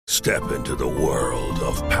Step into the world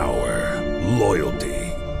of power, loyalty,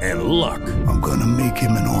 and luck. I'm gonna make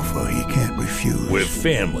him an offer he can't refuse. With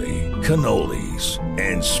family, cannolis,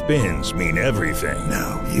 and spins mean everything.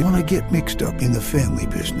 Now, you wanna get mixed up in the family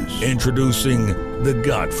business. Introducing The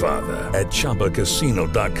Godfather at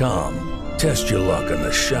ChumbaCasino.com. Test your luck in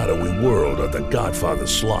the shadowy world of The Godfather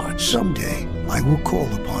slot. Someday, I will call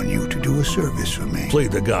upon you to do a service for me. Play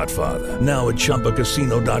The Godfather now at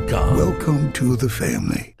ChumbaCasino.com. Welcome to the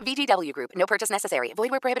family. VGW Group. No purchase necessary. Void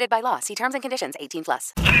where prohibited by law. See terms and conditions.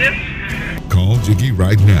 18+. Call Jiggy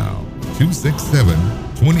right now.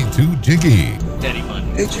 267-22-JIGGY. Daddy Fun.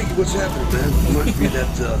 Hey Jiggy, what's happening, man? Reminds me of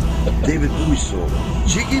that David Bowie song.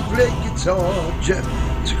 Jiggy play guitar, Jeff.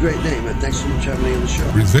 It's a great name, man. Thanks so much for having me on the show.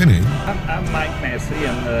 Presenting. I'm Mike Massey,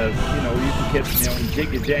 and you can catch me on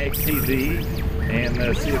Jiggy Jag TV and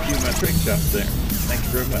see a few of my trick shots there. Thank you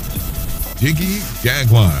very much. Jiggy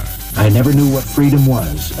Jaguar. I never knew what freedom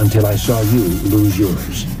was until I saw you lose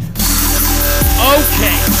yours.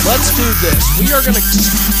 Okay, let's do this. We are going to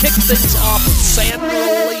kick things off with Sandra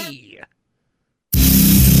Lee.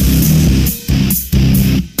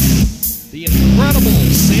 The incredible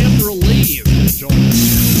Sandra Lee is going to join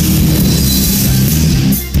us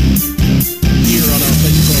here on our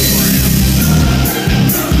big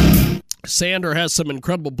program. Sandra has some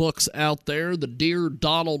incredible books out there, the Dear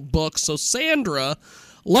Donald books. So, Sandra,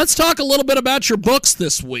 let's talk a little bit about your books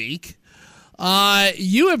this week.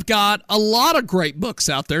 You have got a lot of great books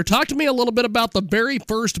out there. Talk to me a little bit about the very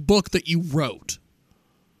first book that you wrote.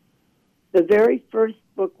 The very first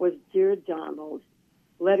book was Dear Donald,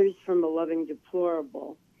 Letters from a Loving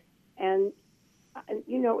Deplorable. And,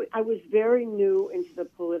 I was very new into the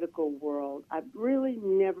political world. I've really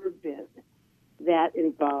never been that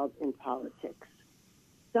involved in politics.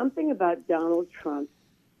 Something about Donald Trump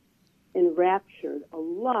enraptured a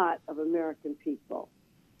lot of American people.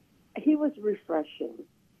 He was refreshing.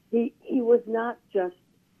 He was not just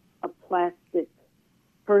a plastic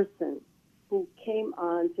person who came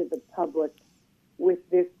on to the public with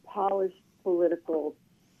this polished political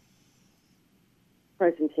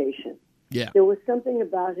presentation. Yeah. There was something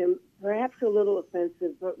about him, perhaps a little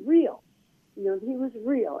offensive, but real. He was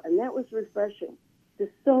real, and that was refreshing to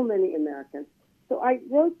so many Americans. So I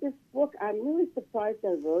wrote this book. I'm really surprised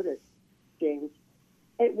I wrote it, James.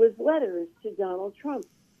 It was letters to Donald Trump.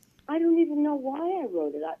 I don't even know why I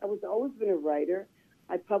wrote it. I was always been a writer.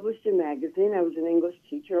 I published a magazine. I was an English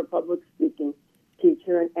teacher, a public speaking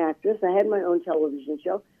teacher, an actress. I had my own television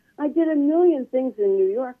show. I did a million things in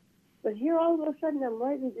New York. But here all of a sudden I'm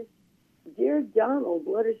writing this Dear Donald,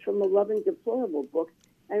 Letters from a Loving Deplorable book,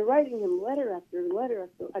 and writing him letter after letter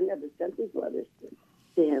after. I never sent these letters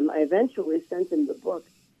to him. I eventually sent him the book.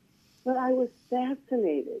 But I was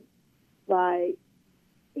fascinated by,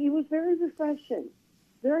 he was very refreshing,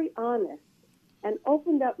 very honest, and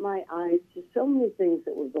opened up my eyes to so many things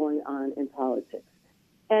that were going on in politics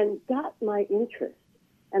and got my interest.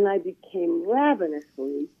 And I became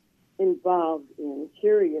ravenously involved in,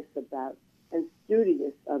 curious about, and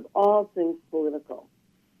studious of all things political.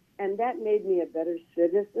 And that made me a better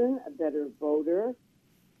citizen, a better voter,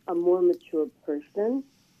 a more mature person,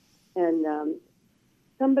 and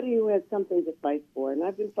somebody who had something to fight for. And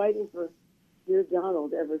I've been fighting for Dear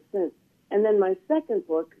Donald ever since. And then my second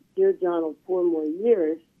book, Dear Donald, 4 More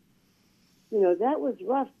Years, that was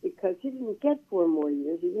rough because he didn't get 4 more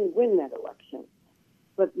years. He didn't win that election.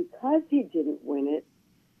 But because he didn't win it,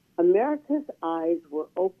 America's eyes were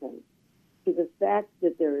open to the fact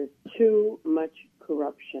that there is too much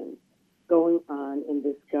corruption going on in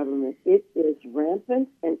this government. It is rampant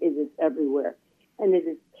and it is everywhere. And it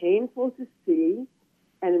is painful to see,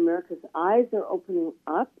 and America's eyes are opening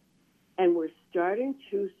up, and we're starting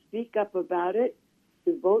to speak up about it,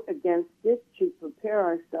 to vote against it, to prepare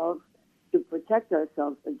ourselves, to protect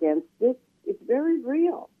ourselves against it. It's very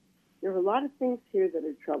real. There are a lot of things here that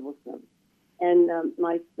are troublesome. And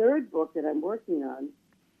my third book that I'm working on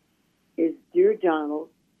is Dear Donald.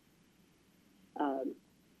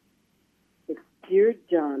 It's Dear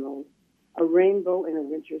Donald, A Rainbow in a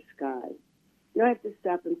Winter Sky. I have to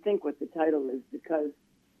stop and think what the title is, because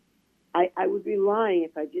I would be lying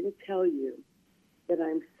if I didn't tell you that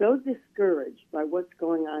I'm so discouraged by what's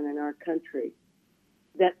going on in our country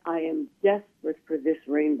that I am desperate for this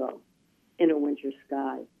rainbow in a winter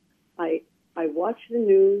sky. I watch the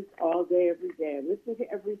news all day, every day. I listen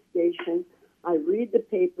to every station. I read the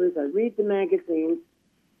papers. I read the magazines.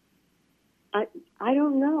 I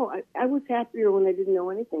don't know. I was happier when I didn't know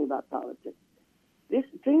anything about politics.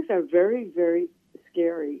 Things are very, very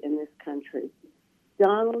scary in this country.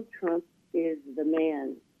 Donald Trump is the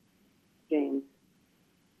man, James.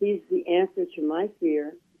 He's the answer to my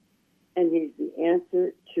fear. and he's the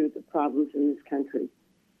answer to the problems in this country.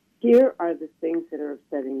 Here are the things that are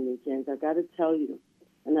upsetting me, James. I've got to tell you,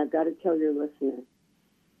 and I've got to tell your listeners,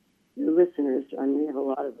 and we have a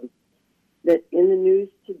lot of them, that in the news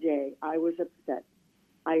today, I was upset.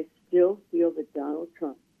 I still feel that Donald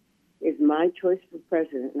Trump is my choice for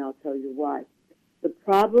president, and I'll tell you why. The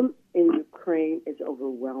problem in Ukraine is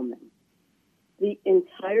overwhelming. The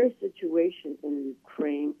entire situation in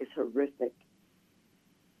Ukraine is horrific.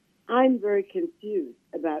 I'm very confused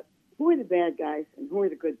about who are the bad guys and who are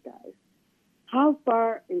the good guys. How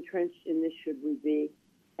far entrenched in this should we be,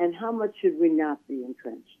 and how much should we not be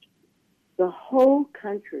entrenched? The whole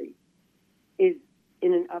country is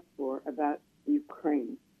in an uproar about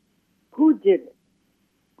Ukraine. Who did it?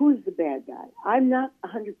 Who's the bad guy? I'm not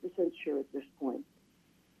 100% sure at this point.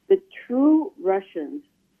 The true Russians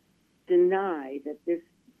deny that this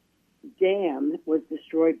dam was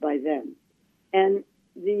destroyed by them. And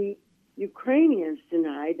the Ukrainians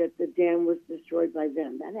deny that the dam was destroyed by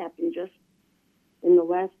them. That happened just in the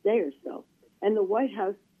last day or so. And the White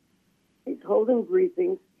House is holding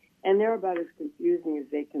briefings, and they're about as confusing as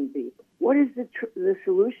they can be. What is the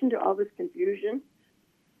solution to all this confusion?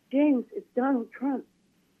 James, it's Donald Trump.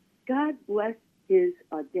 God bless his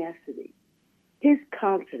audacity, his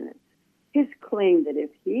confidence, his claim that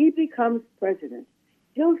if he becomes president,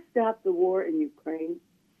 he'll stop the war in Ukraine,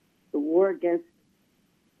 the war against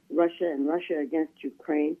Russia and Russia against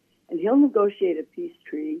Ukraine, and he'll negotiate a peace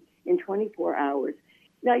treaty in 24 hours.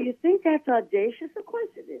 Now, you think that's audacious? Of course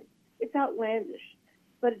it is. It's outlandish,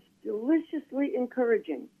 but it's deliciously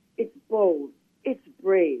encouraging. It's bold. It's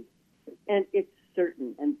brave. And it's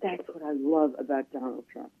certain. And that's what I love about Donald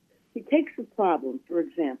Trump. He takes a problem, for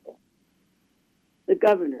example, the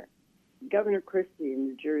Governor Christie in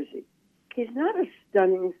New Jersey. He's not a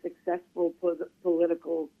stunning, successful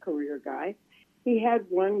political career guy. He had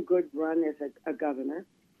one good run as a governor.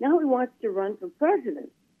 Now he wants to run for president.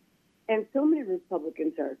 And so many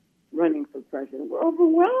Republicans are running for president. We're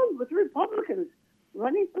overwhelmed with Republicans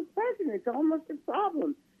running for president. It's almost a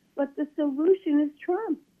problem. But the solution is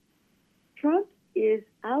Trump. Trump is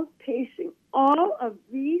outpacing all of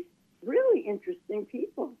these really interesting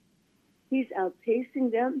people. He's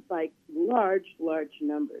outpacing them by large, large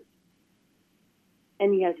numbers.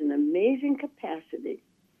 And he has an amazing capacity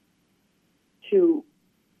to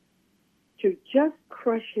just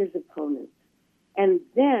crush his opponents and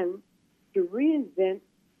then to reinvent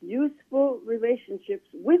useful relationships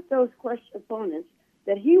with those crushed opponents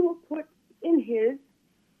that he will put in his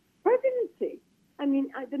presidency. I mean,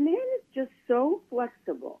 the man is just so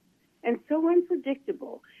flexible and so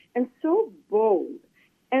unpredictable and so bold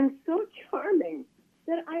and so charming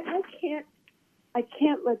that I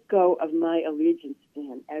can't let go of my allegiance to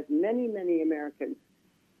him, as many, many Americans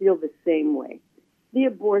feel the same way. The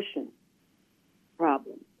abortion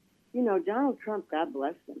problem. You know, Donald Trump, God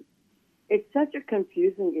bless him. It's such a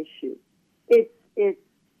confusing issue. It's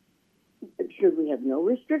should we have no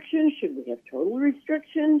restrictions? Should we have total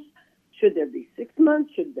restrictions? Should there be 6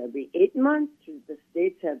 months? Should there be 8 months? Should the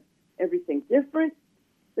states have everything different?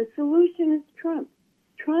 The solution is Trump.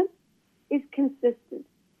 Trump is consistent.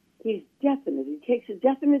 He's definite. He takes a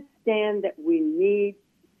definite stand that we need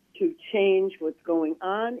to change what's going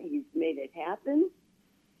on. He's made it happen.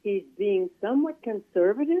 He's being somewhat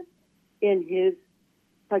conservative in his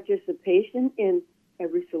participation in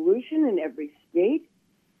every solution in every state.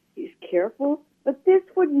 He's careful. But this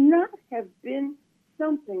would not have been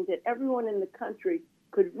something that everyone in the country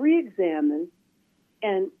could re-examine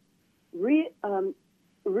and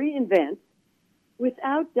reinvent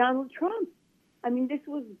without Donald Trump. I mean, this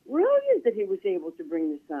was brilliant that he was able to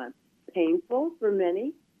bring this on. Painful for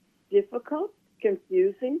many, difficult,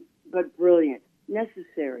 confusing, but brilliant,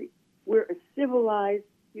 necessary. We're a civilized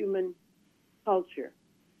human culture.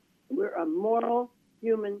 We're a moral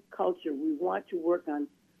human culture. We want to work on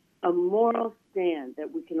a moral stand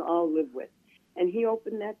that we can all live with. And he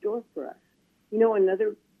opened that door for us. You know,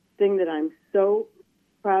 another thing that I'm so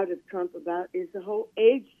proud of Trump about is the whole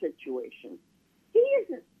age situation.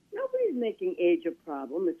 Nobody's making age a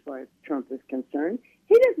problem as far as Trump is concerned.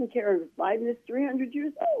 He doesn't care if Biden is 300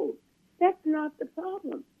 years old. That's not the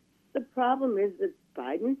problem. The problem is that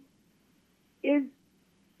Biden is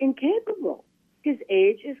incapable. His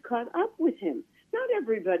age is caught up with him. Not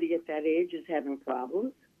everybody at that age is having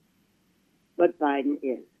problems, but Biden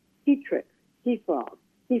is. He tricks. He falls.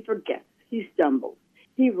 He forgets. He stumbles.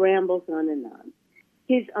 He rambles on and on.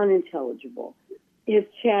 He's unintelligible. His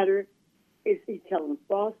chatter is he's telling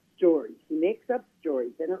false stories. He makes up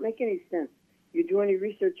stories. They don't make any sense. You do any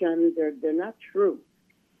research on them, they're not true.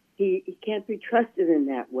 He can't be trusted in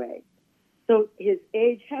that way. So his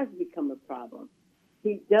age has become a problem.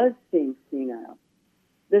 He does seem senile.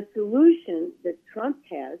 The solution that Trump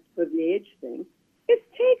has for the age thing is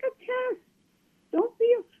take a test. Don't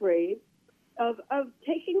be afraid of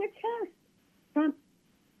taking a test. Trump,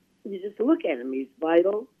 you just look at him. He's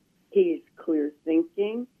vital. He's clear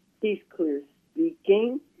thinking. He's clear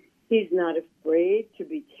speaking. He's not afraid to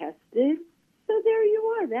be tested. So there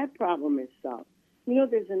you are. That problem is solved. You know,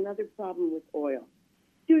 there's another problem with oil.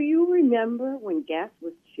 Do you remember when gas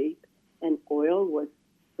was cheap and oil was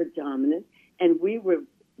predominant and we were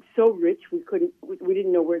so rich we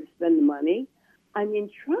didn't know where to spend the money? I mean,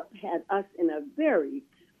 Trump had us in a very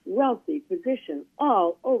wealthy position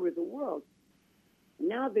all over the world.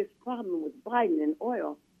 Now this problem with Biden and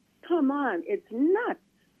oil, come on, it's nuts.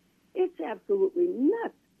 It's absolutely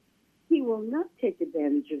nuts. He will not take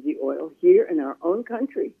advantage of the oil here in our own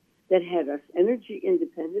country that had us energy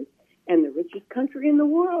independent and the richest country in the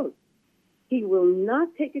world. He will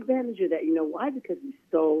not take advantage of that. You know why? Because he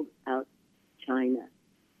sold out China.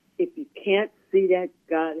 If you can't see that,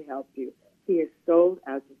 God help you. He has sold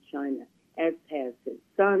out to China, as has his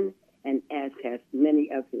son and as has many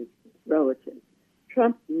of his relatives.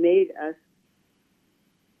 Trump made us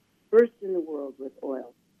first in the world with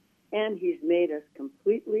oil, and he's made us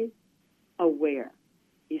completely aware.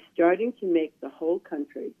 He's starting to make the whole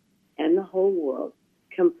country and the whole world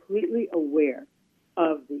completely aware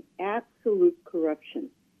of the absolute corruption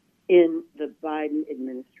in the Biden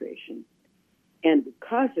administration. And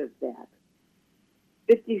because of that,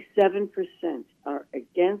 57% are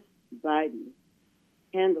against Biden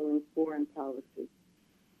handling foreign policy.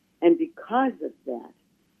 And because of that,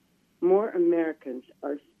 more Americans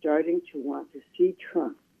are starting to want to see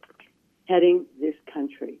Trump heading this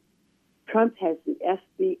country. Trump has the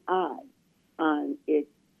FBI on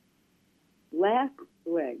its last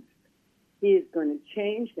legs. He is going to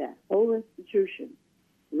change that whole institution,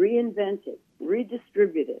 reinvent it,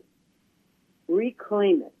 redistribute it,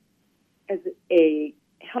 reclaim it as a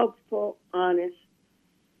helpful, honest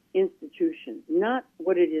institution, not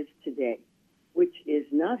what it is today, which is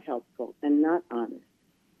not helpful and not honest.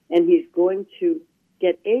 And he's going to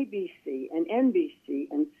get ABC and NBC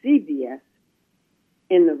and CBS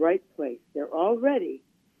in the right place. They're already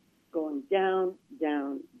going down,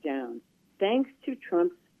 down, down. Thanks to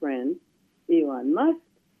Trump's friend, Elon Musk,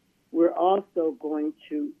 we're also going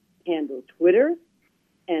to handle Twitter,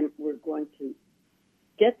 and we're going to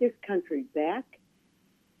get this country back.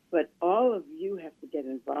 But all of you have to get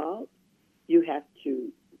involved. You have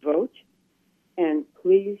to vote. And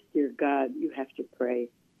please, dear God, you have to pray,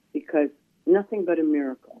 because nothing but a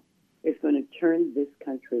miracle is going to turn this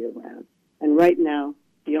country around. And right now,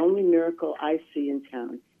 the only miracle I see in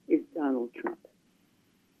town is Donald Trump.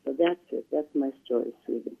 So that's it. That's my story,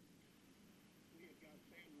 sweetie.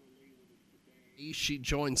 She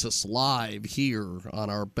joins us live here on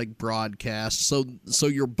our big broadcast. So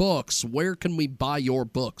your books, where can we buy your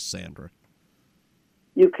books, Sandra?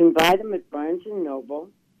 You can buy them at Barnes & Noble.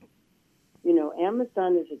 You know,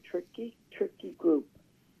 Amazon is a tricky, tricky group.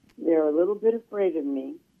 They're a little bit afraid of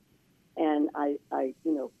me. And I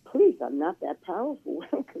please, I'm not that powerful.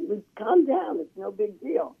 Calm down. It's no big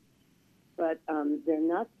deal. But they're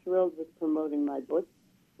not thrilled with promoting my books,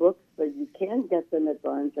 but you can get them at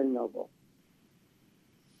Barnes & Noble.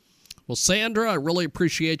 Well, Sandra, I really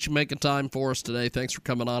appreciate you making time for us today. Thanks for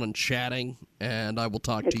coming on and chatting, and I will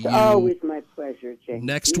talk to you. It's always my pleasure, Jake.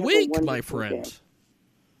 Next week, my friend. Day.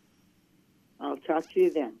 I'll talk to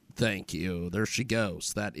you then. Thank you. There she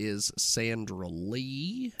goes. That is Sandra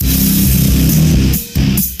Lee.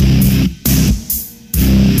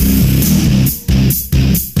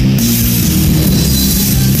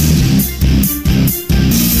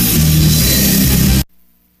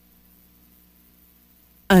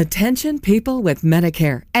 Attention people with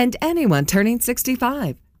Medicare and anyone turning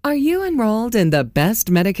 65. Are you enrolled in the best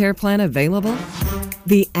Medicare plan available?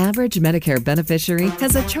 The average Medicare beneficiary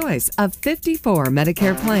has a choice of 54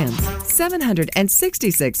 Medicare plans,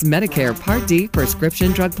 766 Medicare Part D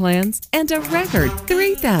prescription drug plans, and a record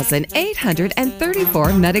 3,834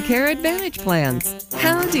 Medicare Advantage plans.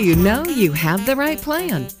 How do you know you have the right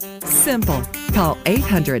plan? Simple. Call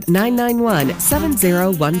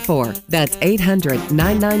 800-991-7014. That's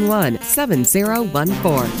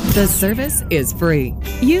 800-991-7014. The service is free.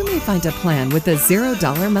 You may find a plan with a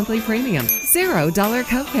 $0 monthly premium, $0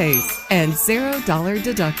 copays, and $0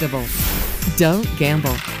 deductible. Don't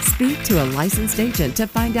gamble. Speak to a licensed agent to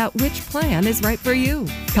find out which plan is right for you.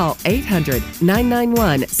 Call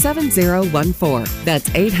 800-991-7014. That's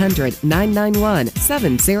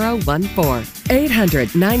 800-991-7014.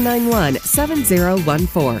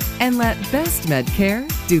 800-991-7014. And let Best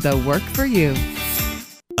Medcare do the work for you.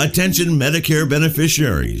 Attention Medicare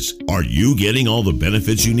beneficiaries. Are you getting all the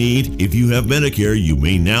benefits you need? If you have Medicare, you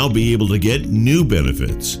may now be able to get new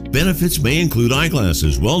benefits. Benefits may include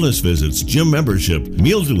eyeglasses, wellness visits, gym membership,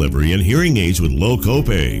 meal delivery, and hearing aids with low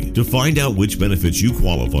copay. To find out which benefits you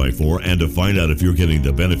qualify for and to find out if you're getting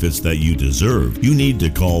the benefits that you deserve, you need to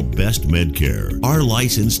call Best Medcare. Our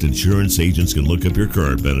licensed insurance agents can look up your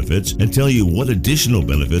current benefits and tell you what additional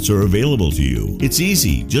benefits are available to you. It's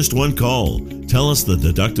easy, just one call. Tell us the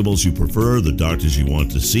deductibles you prefer, the doctors you want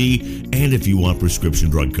to see, and if you want prescription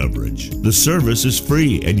drug coverage. The service is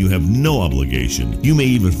free and you have no obligation. You may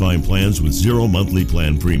even find plans with 0 monthly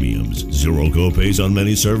plan premiums, 0 copays on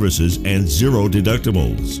many services, and 0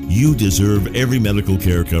 deductibles. You deserve every medical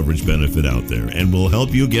care coverage benefit out there, and we'll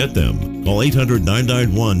help you get them. Call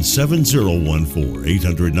 800-991-7014.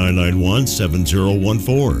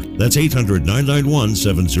 800-991-7014. That's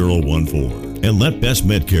 800-991-7014. And let Best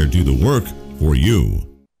Medcare do the work for you.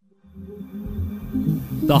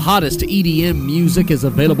 The hottest EDM music is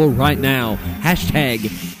available right now. Hashtag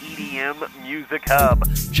EDM Music Hub.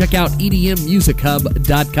 Check out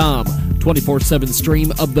EDMMusicHub.com. 24/7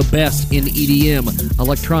 stream of the best in EDM,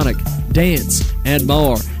 electronic, dance, and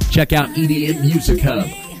more. Check out EDM Music Hub.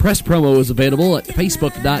 Press promo is available at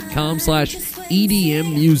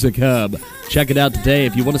Facebook.com/EDM Music Hub. Check it out today.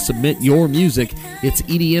 If you want to submit your music, it's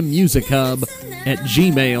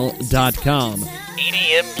EDMMusicHub@gmail.com.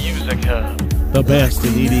 EDM Music Hub. The best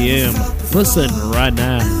in EDM. Listen right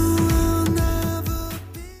now.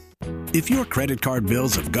 If your credit card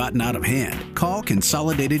bills have gotten out of hand, call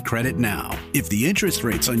Consolidated Credit now. If the interest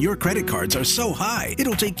rates on your credit cards are so high,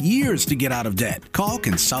 it'll take years to get out of debt. Call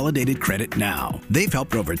Consolidated Credit now. They've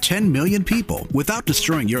helped over 10 million people. Without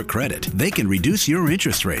destroying your credit, they can reduce your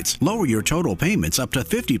interest rates, lower your total payments up to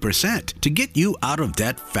 50% to get you out of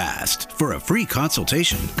debt fast. For a free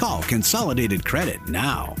consultation, call Consolidated Credit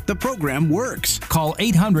now. The program works. Call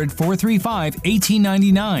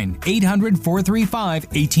 800-435-1899.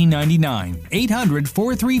 800-435-1899.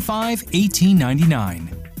 800-435-1899.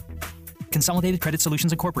 Consolidated Credit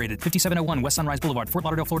Solutions Incorporated, 5701 West Sunrise Boulevard, Fort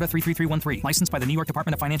Lauderdale, Florida 33313. Licensed by the New York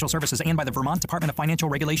Department of Financial Services and by the Vermont Department of Financial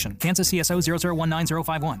Regulation. Kansas CSO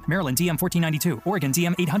 0019051. Maryland DM 1492. Oregon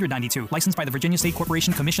DM 892. Licensed by the Virginia State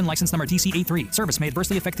Corporation Commission, license number DC83. Service may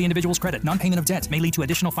adversely affect the individual's credit. Non-payment of debt may lead to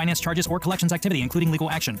additional finance charges or collections activity, including legal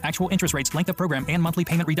action. Actual interest rates, length of program, and monthly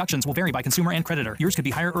payment reductions will vary by consumer and creditor. Yours could be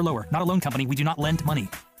higher or lower. Not a loan company. We do not lend money.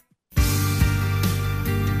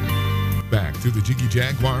 Back to the Jiggy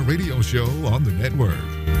Jaguar radio show on the network.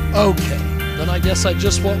 Okay, then I guess I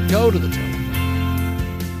just won't go to the telephone.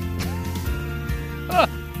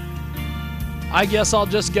 I guess I'll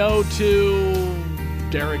just go to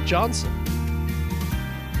Derek Johnson,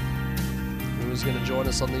 who is going to join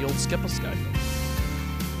us on the old Skip-a-Skype.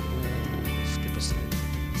 Skip-a-Skype.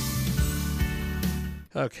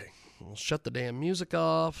 Okay, we'll shut the damn music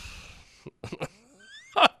off.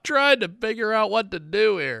 I'm trying to figure out what to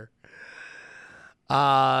do here.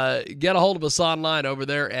 Get a hold of us online over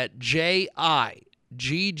there at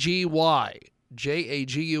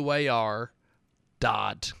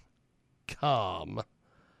JIGGYJAGUAR.com.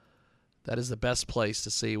 That is the best place to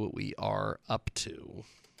see what we are up to.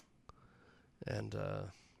 And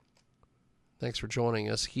thanks for joining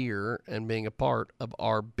us here and being a part of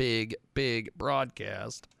our big, big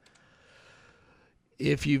broadcast.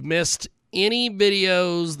 If you've missed any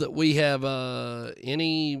videos that we have,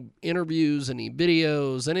 any interviews, any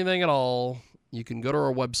videos, anything at all, you can go to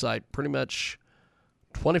our website pretty much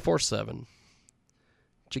 24/7,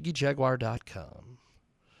 JiggyJaguar.com,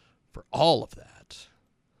 for all of that.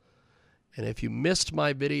 And if you missed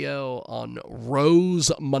my video on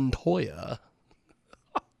Rose Montoya,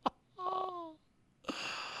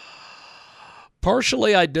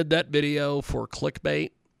 partially I did that video for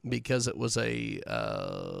clickbait, because it was a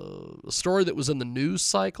story that was in the news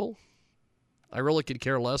cycle. I really could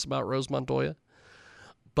care less about Rose Montoya,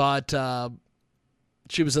 but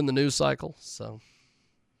she was in the news cycle, so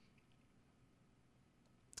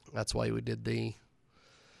that's why we did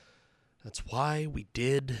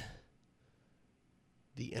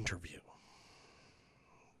the interview.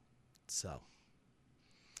 So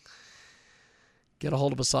get a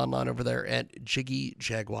hold of us online over there at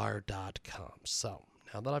JiggyJaguar.com. So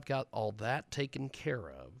now that I've got all that taken care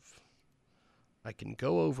of, I can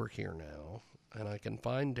go over here now, and I can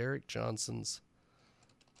find Derek Johnson's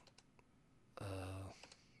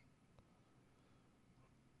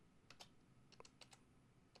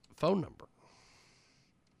phone number,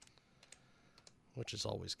 which is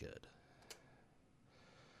always good.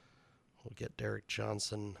 We'll get Derek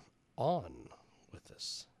Johnson on with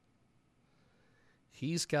us.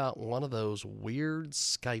 He's got one of those weird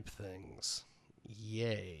Skype things.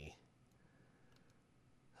 Yay.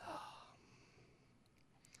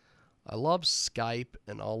 I love Skype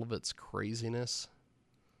and all of its craziness.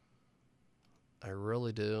 I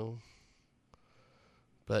really do.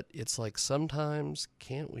 But it's like sometimes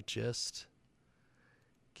can't we just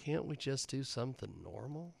do something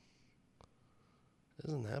normal?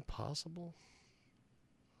 Isn't that possible?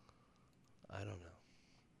 I don't know.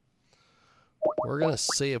 We're going to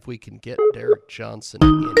see if we can get Derek Johnson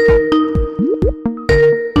in.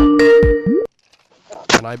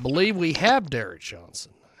 And I believe we have Derek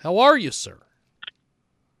Johnson. How are you, sir?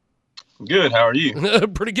 Good. How are you?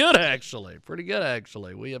 Pretty good, actually.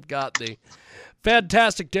 We have got the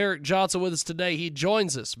fantastic Derek Johnson with us today. He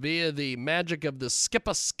joins us via the magic of the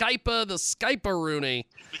Skypa, the Skypa-rooney.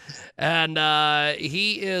 And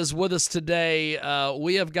he is with us today.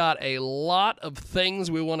 We have got a lot of things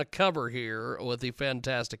we want to cover here with the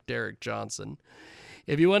fantastic Derek Johnson.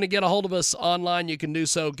 If you want to get a hold of us online, you can do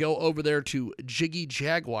so. Go over there to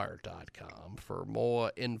JiggyJaguar.com for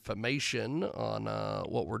more information on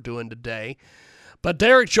what we're doing today. But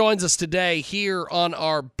Derek joins us today here on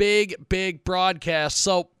our big broadcast.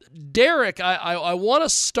 So, Derek, I want to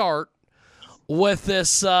start with this,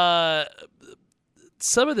 some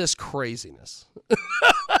of this craziness.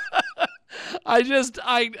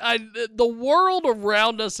 The world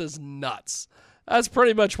around us is nuts. That's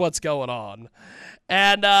pretty much what's going on.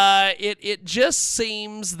 And it just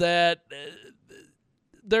seems that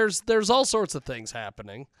there's all sorts of things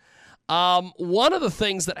happening. One of the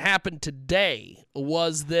things that happened today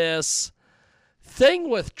was this thing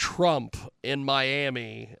with Trump in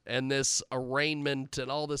Miami and this arraignment and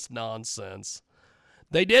all this nonsense.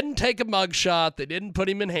 They didn't take a mugshot. They didn't put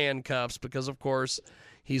him in handcuffs because, of course,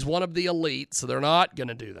 he's one of the elite, so they're not going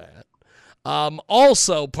to do that.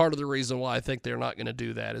 Also, part of the reason why I think they're not going to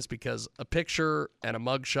do that is because a picture and a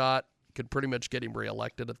mugshot could pretty much get him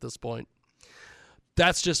reelected at this point.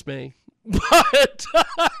 That's just me. But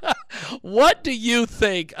what do you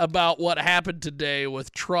think about what happened today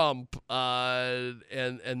with Trump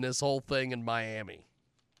and this whole thing in Miami?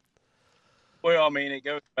 Well, I mean, it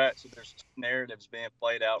goes back to there's narratives being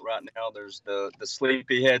played out right now. There's the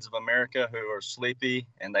sleepyheads of America who are sleepy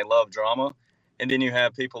and they love drama. And then you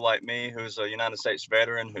have people like me, who's a United States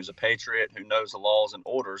veteran, who's a patriot, who knows the laws and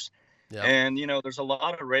orders. Yep. And, there's a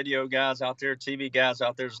lot of radio guys out there, TV guys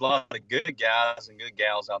out there. There's a lot of good guys and good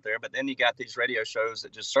gals out there. But then you got these radio shows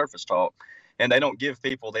that just surface talk, and they don't give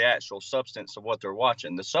people the actual substance of what they're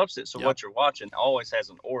watching. The substance of what you're watching always has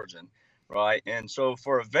an origin, right? And so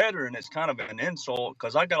for a veteran, it's kind of an insult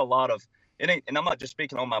because I got a lot of it ain't, and I'm not just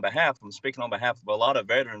speaking on my behalf. I'm speaking on behalf of a lot of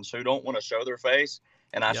veterans who don't want to show their face,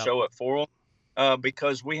 and I show it for them.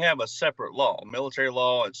 Because we have a separate law, military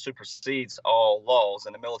law. It supersedes all laws,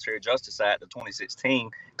 and the Military Justice Act of 2016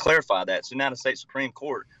 clarified that. It's the United States Supreme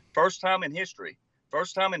Court. First time in history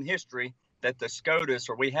that the SCOTUS,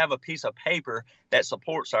 or we have a piece of paper that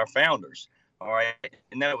supports our founders. All right.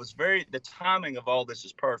 And that was the timing of all this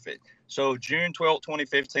is perfect. So June 12,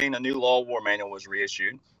 2015, a new law war manual was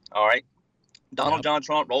reissued. All right. Donald John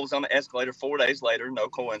Trump rolls down the escalator 4 days later, no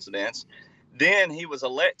coincidence. Then he was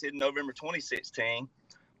elected in November 2016,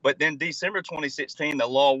 but then December 2016, the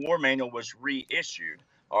law war manual was reissued.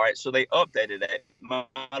 All right, so they updated it,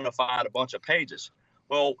 modified a bunch of pages.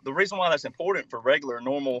 Well, the reason why that's important for regular,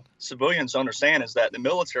 normal civilians to understand is that the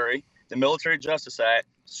Military Justice Act,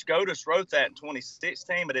 SCOTUS wrote that in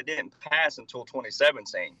 2016, but it didn't pass until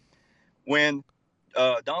 2017. When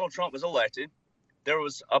Donald Trump was elected, there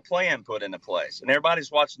was a plan put into place, and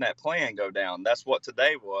everybody's watching that plan go down. That's what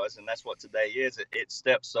today was, and that's what today is. It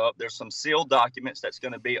steps up. There's some sealed documents that's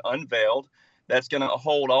going to be unveiled that's going to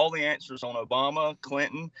hold all the answers on Obama,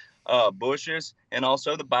 Clinton, Bush's, and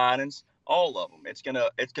also the Bidens, all of them. It's going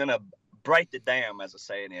to break the dam, as the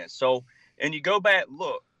saying is. So, and you go back,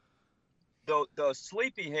 look, the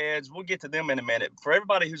sleepyheads, we'll get to them in a minute. For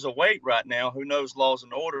everybody who's awake right now, who knows laws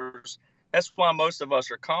and orders, that's why most of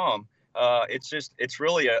us are calm. It's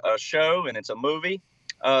really a show, and it's a movie.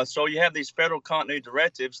 So you have these federal continuity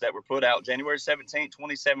directives that were put out January 17,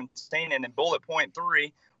 2017, and in bullet point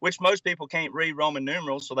 3, which most people can't read Roman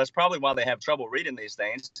numerals, so that's probably why they have trouble reading these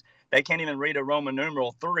things. They can't even read a Roman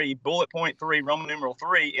numeral 3, bullet point 3, Roman numeral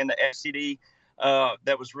 3 in the FCD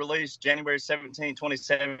that was released January 17,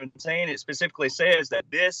 2017. It specifically says that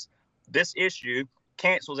this issue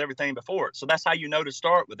cancels everything before it. So that's how you know to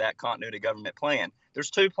start with that continuity government plan. There's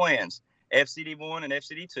 2 plans, FCD1 and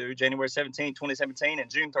FCD2, January 17, 2017 and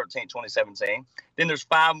June 13, 2017. Then there's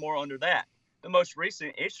 5 more under that. The most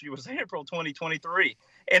recent issue was April 2023,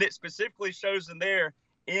 and it specifically shows in there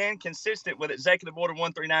inconsistent with Executive Order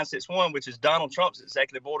 13961, which is Donald Trump's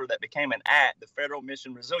executive order that became an act, the Federal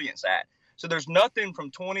Mission Resilience Act. So there's nothing from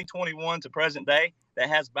 2021 to present day that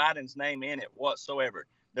has Biden's name in it whatsoever.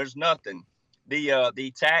 There's nothing.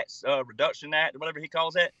 The Tax Reduction Act, or whatever he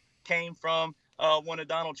calls it, came from one of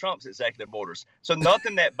Donald Trump's executive orders. So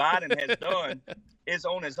nothing that Biden has done is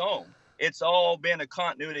on his own. It's all been a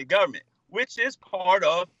continuity of government, which is part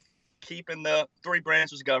of keeping the 3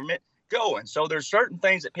 branches of government going. So there's certain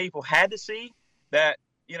things that people had to see that,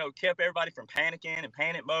 kept everybody from panicking and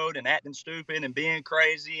panic mode and acting stupid and being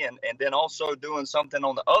crazy, and then also doing something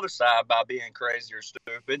on the other side by being crazy or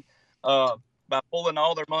stupid, by pulling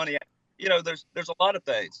all their money out. There's a lot of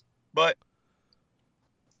things, but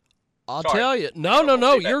I'll tell you,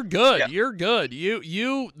 no, you're good. Yeah. You're good.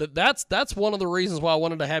 That's one of the reasons why I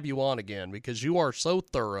wanted to have you on again, because you are so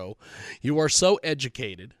thorough. You are so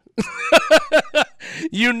educated.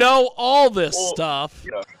 You know all this stuff.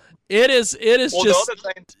 It is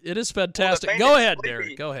fantastic. Go ahead,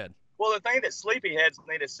 Derek. Go ahead. Well, the thing that sleepyheads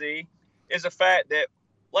need to see is the fact that,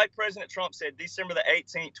 like President Trump said, December the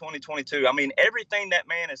 18th, 2022, I mean, everything that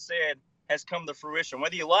man has said has come to fruition,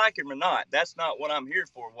 whether you like him or not. That's not what I'm here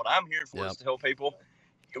for. What I'm here for is to tell people,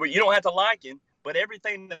 you don't have to like him, but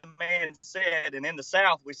everything the man said, and in the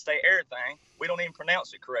South, we say everything. We don't even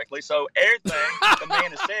pronounce it correctly. So everything the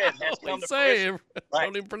man has said has come to fruition. Right?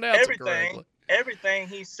 Don't even pronounce it correctly. Everything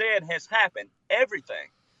he said has happened. Everything.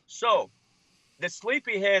 So the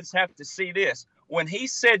sleepyheads have to see this. When he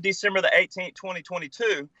said December the 18th,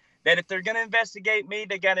 2022, that if they're going to investigate me,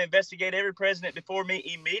 they got to investigate every president before me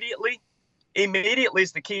immediately. Immediately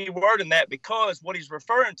is the key word in that, because what he's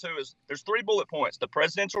referring to is there's 3 bullet points: the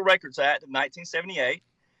Presidential Records Act of 1978.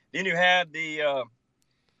 Then you have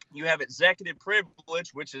you have executive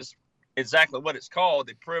privilege, which is exactly what it's called,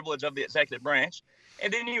 the privilege of the executive branch.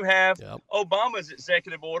 And then you have Obama's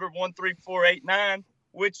executive order 13489,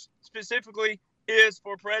 which specifically is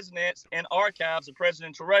for presidents and archives of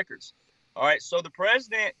presidential records. All right. So the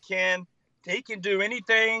president can do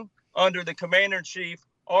anything under the commander-in-chief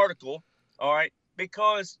article. All right.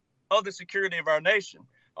 Because of the security of our nation.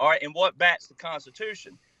 All right. And what backs the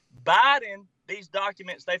Constitution. Biden, these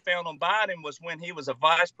documents they found on Biden was when he was a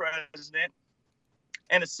vice president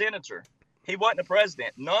and a senator. He wasn't a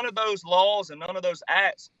president. None of those laws and none of those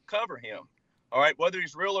acts cover him. All right. Whether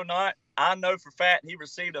he's real or not, I know for a fact he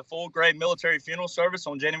received a full-grade military funeral service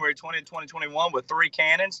on January 20, 2021 with 3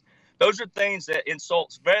 cannons. Those are things that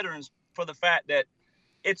insults veterans for the fact that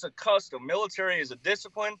it's a custom. Military is a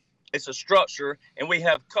discipline. It's a structure, and we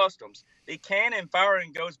have customs. The cannon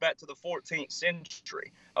firing goes back to the 14th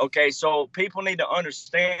century. Okay, so people need to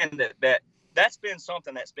understand that's been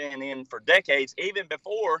something that's been in for decades, even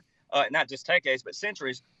before, not just decades, but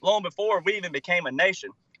centuries, long before we even became a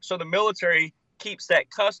nation. So the military keeps that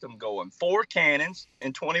custom going. 4 cannons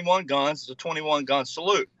and 21 guns is a 21-gun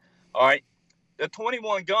salute. All right, the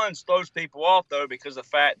 21 guns throws people off, though, because of the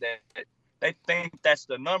fact that they think that's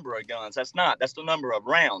the number of guns. That's not. That's the number of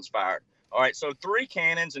rounds fired. All right, so 3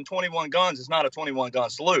 cannons and 21 guns is not a 21-gun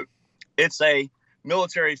salute. It's a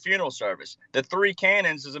military funeral service. The 3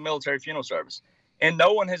 cannons is a military funeral service. And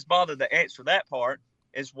no one has bothered to answer that part,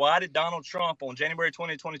 is why did Donald Trump on January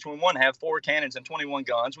 20, 2021 have 4 cannons and 21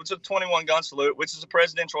 guns, which is a 21-gun salute, which is a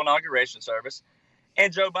presidential inauguration service.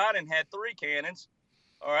 And Joe Biden had 3 cannons,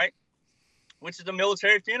 all right, which is a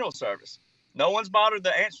military funeral service. No one's bothered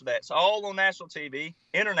to answer that. It's all on national TV,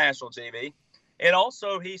 international TV. And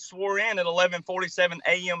also, he swore in at 11:47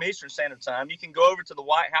 a.m. Eastern Standard Time. You can go over to the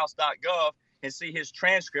whitehouse.gov and see his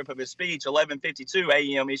transcript of his speech, 11:52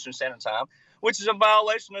 a.m. Eastern Standard Time, which is a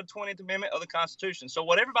violation of the 20th Amendment of the Constitution. So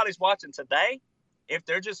what everybody's watching today, if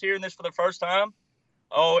they're just hearing this for the first time,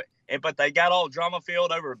 but they got all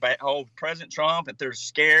drama-filled over President Trump, and they're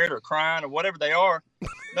scared or crying or whatever they are,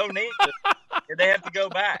 no need to. They have to go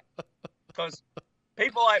back. Because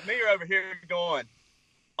people like me are over here going,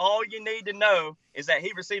 all you need to know is that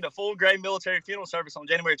he received a full-grade military funeral service on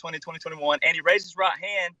January 20, 2021, and he raised his right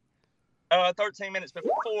hand 13 minutes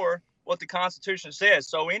before what the Constitution says.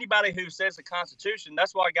 So anybody who says the Constitution,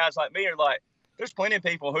 that's why guys like me are like, there's plenty of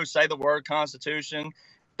people who say the word Constitution.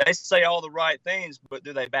 They say all the right things, but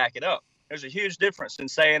do they back it up? There's a huge difference in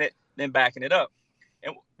saying it than backing it up.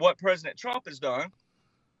 And what President Trump has done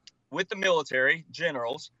with the military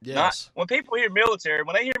generals. Yes. When people hear military,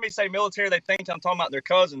 when they hear me say military, they think I'm talking about their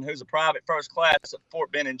cousin who's a private first class at Fort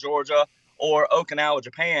Benning, Georgia, or Okinawa,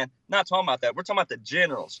 Japan. Not talking about that. We're talking about the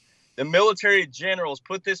generals. The military generals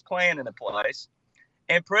put this plan into place.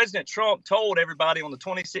 And President Trump told everybody on the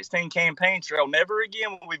 2016 campaign trail, never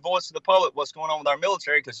again will we voice to the public what's going on with our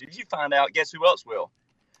military, because if you find out, guess who else will?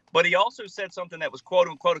 But he also said something that was quote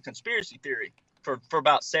unquote a conspiracy theory for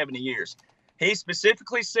about 70 years. He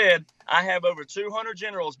specifically said, I have over 200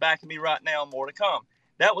 generals backing me right now, more to come.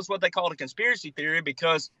 That was what they called a conspiracy theory,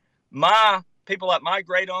 because my people like my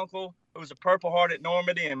great uncle, who was a Purple Heart at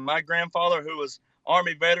Normandy, and my grandfather, who was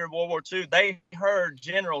Army veteran, World War II, they heard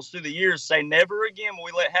generals through the years say, never again will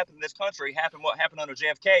we let happen in this country, happen what happened under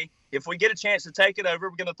JFK. If we get a chance to take it over,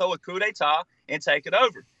 we're going to throw a coup d'etat and take it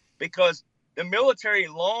over. Because the military,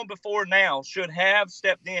 long before now, should have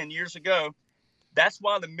stepped in years ago. That's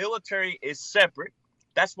why the military is separate.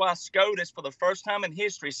 That's why SCOTUS, for the first time in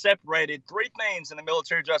history, separated three things in the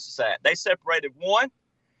Military Justice Act. They separated, one,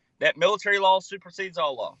 that military law supersedes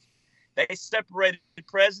all laws. They separated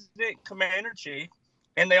President, Commander-in-Chief,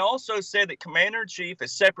 and they also said that Commander-in-Chief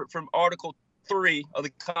is separate from Article 3 of the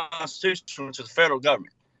Constitution, which is the federal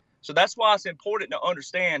government. So that's why it's important to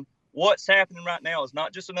understand what's happening right now is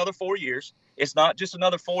not just another 4 years. It's not just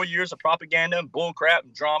another 4 years of propaganda and bullcrap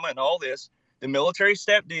and drama and all this. The military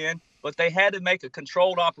stepped in, but they had to make a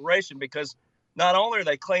controlled operation, because not only are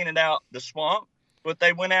they cleaning out the swamp, but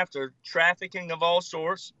they went after trafficking of all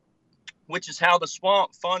sorts, which is how the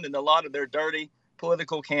swamp funded a lot of their dirty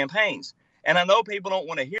political campaigns. And I know people don't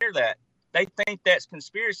want to hear that. They think that's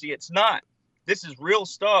conspiracy. It's not. This is real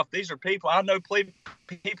stuff. These are people. I know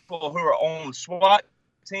people who are on SWAT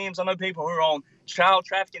teams. I know people who are on child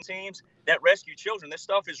trafficking teams that rescue children. This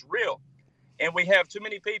stuff is real. And we have too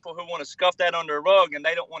many people who want to scuff that under a rug, and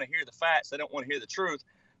they don't want to hear the facts. They don't want to hear the truth.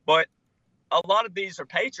 But a lot of these are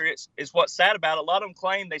patriots, is what's sad about it. A lot of them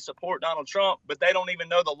claim they support Donald Trump, but they don't even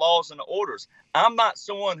know the laws and the orders. I'm not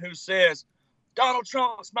someone who says Donald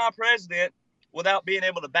Trump's my president without being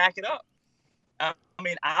able to back it up. I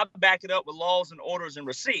mean, I back it up with laws and orders and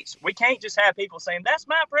receipts. We can't just have people saying, that's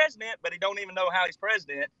my president, but he don't even know how he's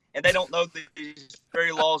president, and they don't know these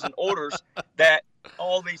very laws and orders that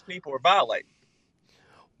all these people are violating.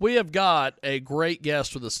 We have got a great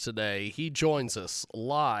guest with us today. He joins us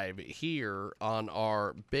live here on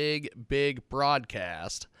our big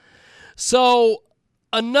broadcast. So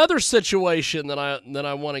another situation that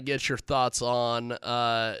I want to get your thoughts on,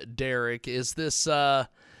 Derek, is this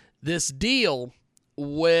deal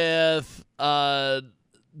with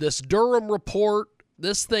this Durham report.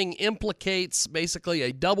 This thing implicates basically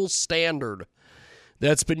a double standard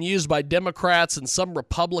that's been used by Democrats and some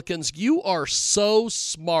Republicans. You are so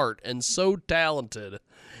smart and so talented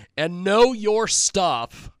and know your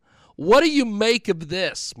stuff. What do you make of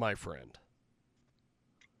this, my friend?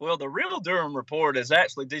 Well, the real Durham report is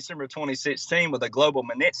actually December 2016 with the Global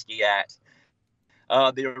Magnitsky Act.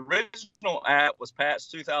 The original act was passed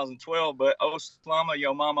 2012, but Osama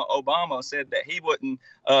Yomama Obama said that he wouldn't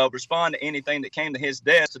respond to anything that came to his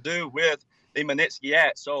desk to do with the Magnitsky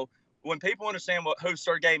Act. So when people understand who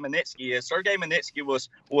Sergei Magnitsky is, Sergei Magnitsky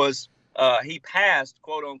was he passed,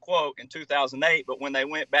 quote unquote, in 2008. But when they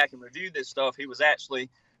went back and reviewed this stuff, he was actually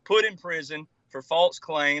put in prison for false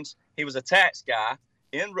claims. He was a tax guy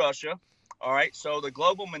in Russia. All right. So the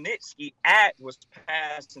Global Magnitsky Act was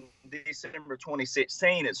passed in December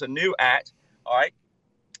 2016. It's a new act. All right.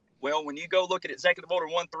 Well, when you go look at Executive Order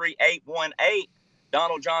 13818,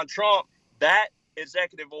 Donald John Trump, that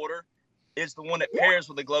executive order is the one that pairs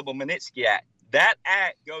with the Global Magnitsky Act. That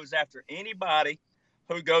act goes after anybody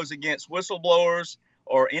who goes against whistleblowers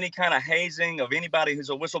or any kind of hazing of anybody who's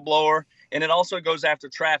a whistleblower. And it also goes after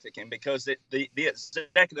trafficking, because the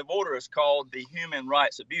executive order is called the human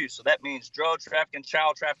rights abuse. So that means drug trafficking,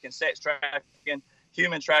 child trafficking, sex trafficking,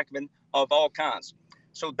 human trafficking of all kinds.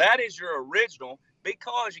 So that is your original,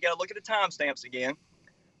 because you got to look at the timestamps again.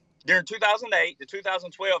 During 2008 to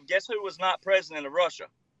 2012, guess who was not president of Russia?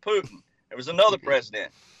 Putin. There was another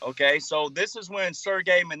president. Okay, so this is when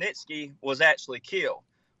Sergei Magnitsky was actually killed.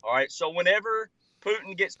 All right, so whenever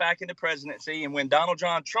Putin gets back into presidency and when Donald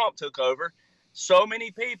John Trump took over, so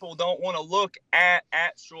many people don't want to look at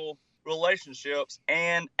actual relationships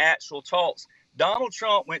and actual talks. Donald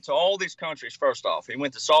Trump went to all these countries. First off, he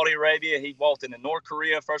went to Saudi Arabia. He walked into North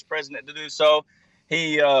Korea, first president to do so.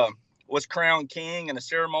 He was crowned king in a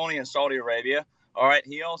ceremony in Saudi Arabia. All right.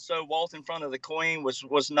 He also walked in front of the queen, which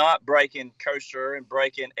was not breaking kosher and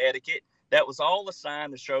breaking etiquette. That was all a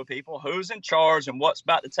sign to show people who's in charge and what's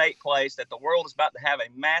about to take place, that the world is about to have a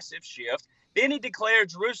massive shift. Then he declared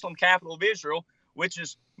Jerusalem capital of Israel, which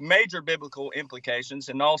is major biblical implications,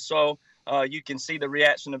 and also You can see the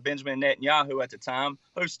reaction of Benjamin Netanyahu at the time,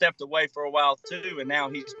 who stepped away for a while too, and now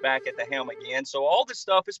he's back at the helm again. So all this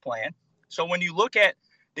stuff is planned. So when you look at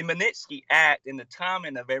the Magnitsky Act and the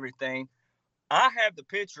timing of everything, I have the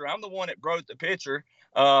picture. I'm the one that wrote the picture.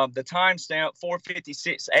 The timestamp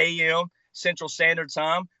 4:56 a.m. Central Standard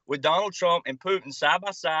Time with Donald Trump and Putin side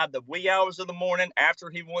by side, the wee hours of the morning after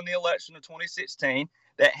he won the election of 2016.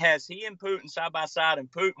 That has he and Putin side by side, and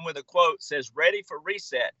Putin with a quote says, "Ready for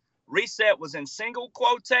reset." Reset was in single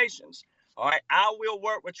quotations. All right, I will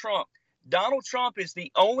work with Trump. Donald Trump is the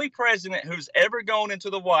only president who's ever gone into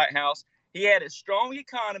the White House. He had a strong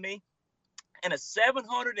economy and a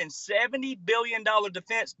 $770 billion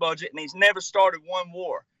defense budget, and he's never started one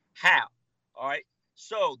war. How? All right.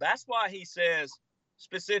 So that's why he says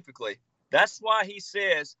specifically, that's why he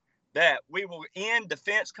says that we will end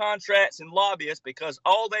defense contracts and lobbyists, because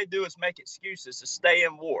all they do is make excuses to stay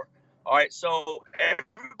in war. All right. So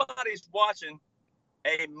everybody's watching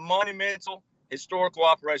a monumental historical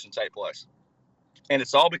operation take place. And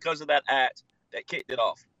it's all because of that act that kicked it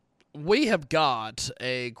off. We have got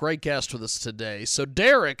a great guest with us today. So,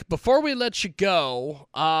 Derek, before we let you go,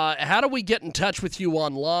 how do we get in touch with you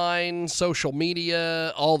online, social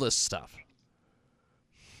media, all this stuff?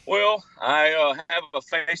 Well, I have a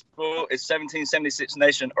Facebook. It's 1776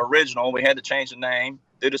 Nation Original. We had to change the name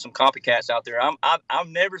due to some copycats out there. I've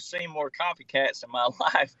never seen more copycats in my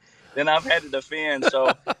life than I've had to defend.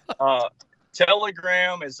 So,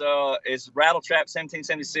 Telegram is Rattletrap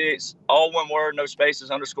 1776, all one word, no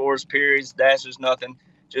spaces, underscores, periods, dashes, nothing.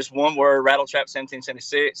 Just one word, Rattletrap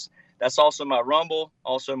 1776. That's also my Rumble,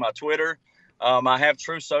 also my Twitter. I have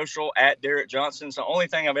True Social at Derek Johnson. It's the only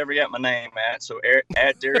thing I've ever got my name at. So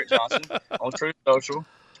at Derek Johnson on True Social.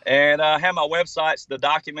 And I have my websites,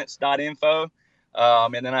 thedocuments.info.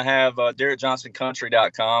 And then I have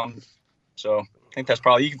DerekJohnsonCountry.com. So I think that's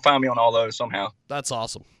probably, you can find me on all those somehow. That's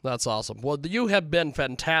awesome. That's awesome. Well, you have been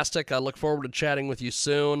fantastic. I look forward to chatting with you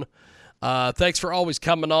soon. Thanks for always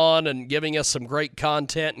coming on and giving us some great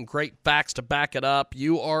content and great facts to back it up.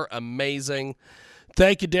 You are amazing.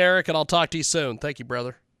 Thank you, Derek, and I'll talk to you soon. Thank you,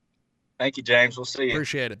 brother. Thank you, James. We'll see you.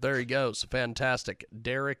 Appreciate it. There he goes. Fantastic.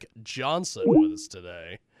 Derek Johnson with us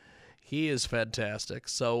today. He is fantastic.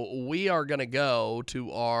 So we are going to go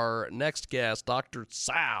to our next guest. Dr.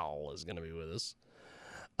 Sal is going to be with us.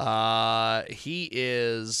 He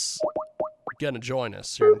is going to join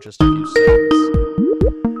us here in just a few seconds.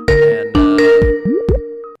 And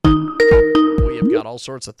we have got all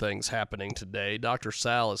sorts of things happening today. Dr.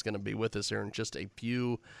 Sal is going to be with us here in just a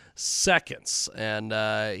few seconds. And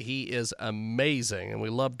he is amazing. And we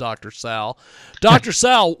love Dr. Sal. Dr.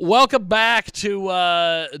 Sal, welcome back to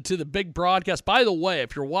the big broadcast. By the way,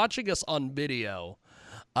 if you're watching us on video,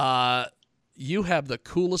 you have the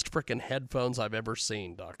coolest freaking headphones I've ever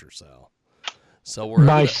seen, Dr. Sal. So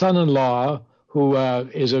my son-in-law, who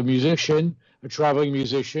is a musician, a traveling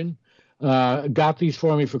musician, got these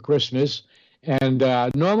for me for Christmas. And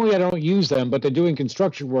normally I don't use them, but they're doing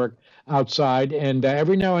construction work outside. And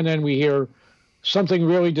every now and then we hear something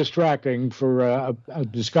really distracting for a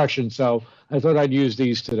discussion. So I thought I'd use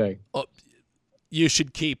these today. Oh, you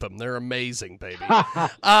should keep them. They're amazing, baby.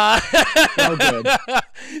 So good.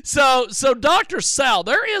 So Dr. Sal,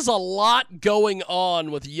 there is a lot going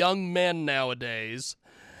on with young men nowadays.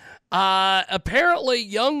 Apparently,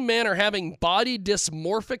 young men are having body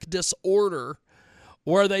dysmorphic disorder,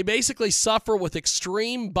 where they basically suffer with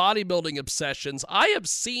extreme bodybuilding obsessions. I have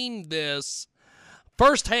seen this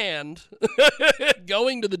firsthand,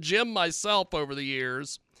 going to the gym myself over the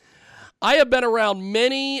years. I have been around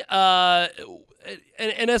many, and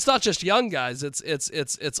it's not just young guys;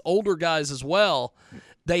 it's older guys as well.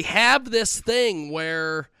 They have this thing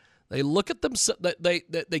where they look at them,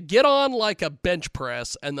 they get on like a bench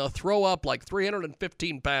press and they'll throw up like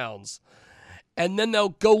 315 pounds, and then they'll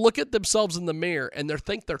go look at themselves in the mirror and they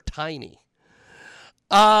think they're tiny.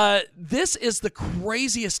 This is the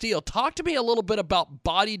craziest deal. Talk to me a little bit about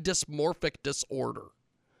body dysmorphic disorder.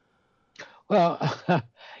 Well,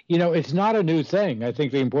 it's not a new thing. I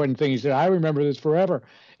think the important thing is that I remember this forever.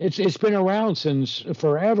 It's been around since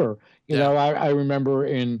forever. I remember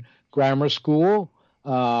in grammar school,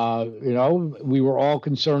 we were all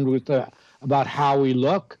concerned with about how we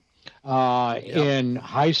look. In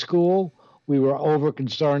high school, we were over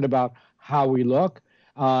concerned about how we look.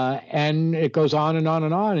 And it goes on and on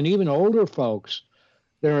and on. And even older folks,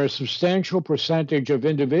 there are a substantial percentage of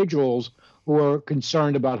individuals who are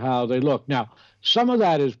concerned about how they look. Now, some of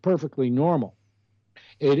that is perfectly normal.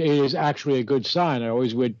 It is actually a good sign. I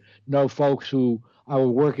always would know folks who I was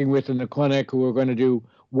working with in the clinic who were going to do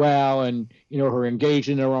well and, are engaged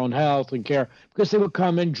in their own health and care, because they would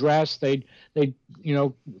come in dressed. They'd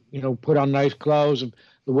put on nice clothes. And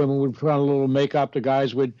the women would put on a little makeup. The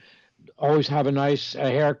guys would always have a nice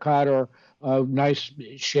haircut or nice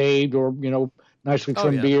shaved or, nicely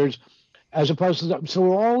trimmed beards, as opposed to so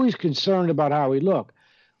we're always concerned about how we look.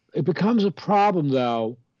 It becomes a problem,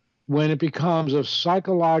 though, when it becomes a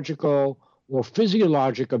psychological or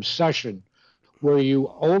physiologic obsession where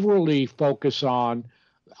you overly focus on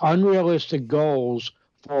unrealistic goals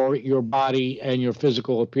for your body and your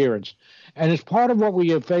physical appearance. And it's part of what we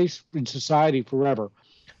have faced in society forever.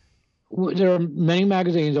 There are many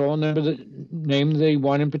magazines, I won't name the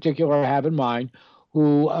one in particular I have in mind,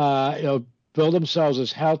 who bill themselves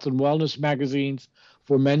as health and wellness magazines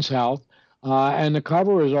for men's health. And the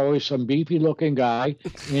cover is always some beefy-looking guy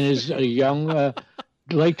in his young,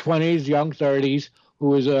 late 20s, young 30s,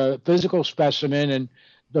 who is a physical specimen. And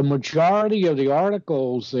the majority of the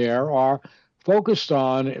articles there are focused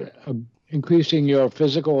on increasing your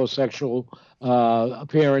physical or sexual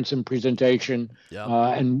appearance and presentation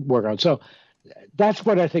and workout. So that's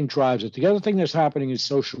what I think drives it. The other thing that's happening is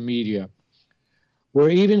social media. We're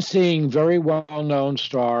even seeing very well-known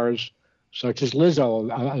stars such as Lizzo.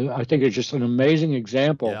 I think it's just an amazing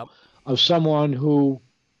example of someone who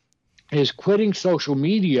is quitting social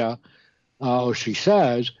media, or she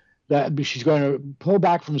says that she's going to pull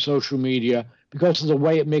back from social media because of the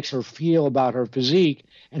way it makes her feel about her physique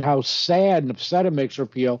and how sad and upset it makes her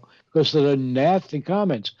feel because of the nasty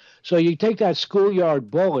comments. So you take that schoolyard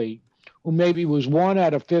bully who maybe was 1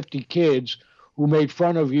 out of 50 kids who made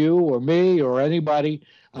fun of you or me or anybody,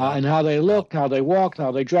 and how they looked, how they walked, how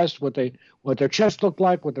they dressed, what their chest looked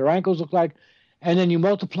like, what their ankles looked like, and then you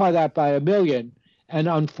multiply that by 1 million. And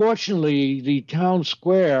unfortunately, the town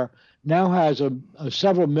square now has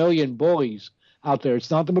several million bullies out there. It's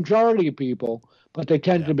not the majority of people, but they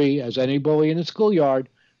tend to be, as any bully in the schoolyard,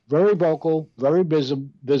 very vocal, very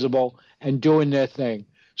visible, and doing their thing.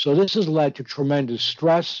 So this has led to tremendous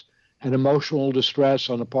stress and emotional distress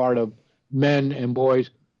on the part of men and boys,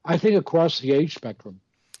 I think, across the age spectrum.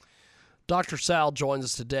 Dr. Sal joins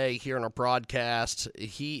us today here on our broadcast.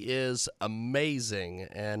 He is amazing,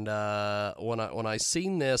 and when I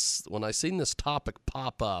seen this topic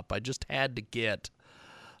pop up, I just had to get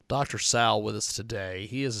Dr. Sal with us today.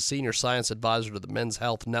 He is a senior science advisor to the Men's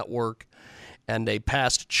Health Network and a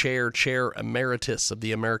past chair emeritus of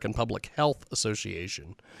the American Public Health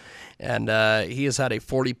Association. And he has had a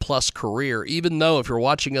 40-plus career, even though if you're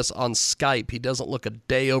watching us on Skype, he doesn't look a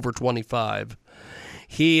day over 25.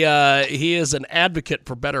 He is an advocate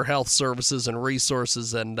for better health services and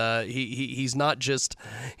resources, and he's not just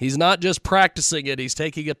practicing it; he's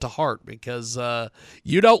taking it to heart, because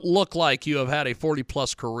you don't look like you have had a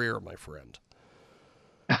 40-plus career, my friend.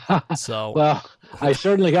 So well, I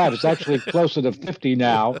certainly have. It's actually closer to 50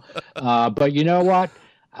 now, but you know what?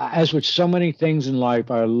 As with so many things in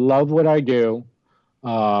life, I love what I do.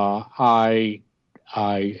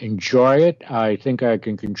 I enjoy it. I think I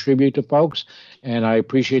can contribute to folks, and I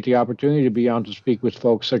appreciate the opportunity to be on to speak with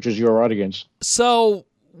folks such as your audience. So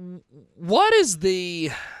what is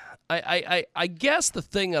I guess the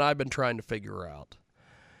thing that I've been trying to figure out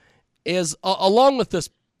is, along with this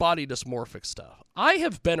body dysmorphic stuff, I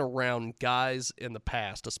have been around guys in the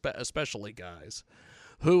past, especially guys,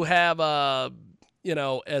 who have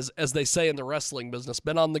as they say in the wrestling business,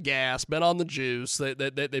 been on the gas, been on the juice.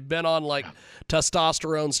 They've been on like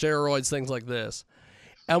testosterone, steroids, things like this.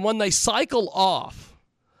 And when they cycle off,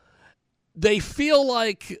 they feel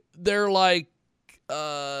like they're like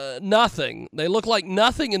nothing. They look like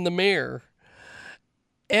nothing in the mirror.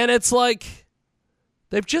 And it's like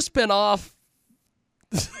they've just been off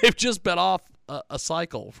a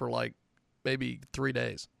cycle for like maybe 3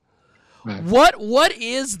 days. Right. What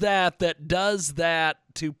is that does that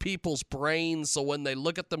to people's brains, so when they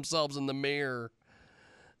look at themselves in the mirror,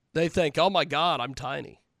 they think, oh my God, I'm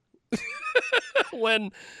tiny.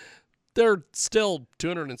 When they're still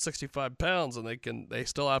 265 pounds and they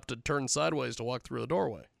still have to turn sideways to walk through the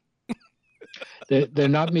doorway. They're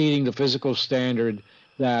not meeting the physical standard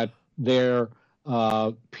that their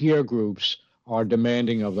peer groups are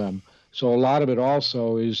demanding of them. So a lot of it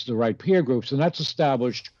also is the right peer groups, and that's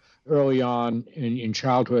established early on in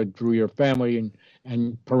childhood through your family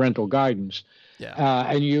and parental guidance. Yeah.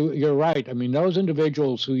 And you're right. I mean, those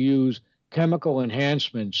individuals who use chemical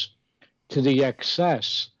enhancements to the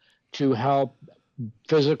excess to help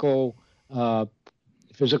physical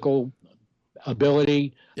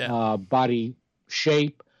ability, body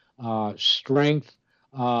shape, strength,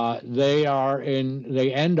 they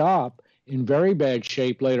end up in very bad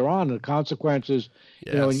shape later on. The consequences,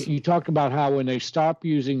 Yes. you know, and you talked about how when they stop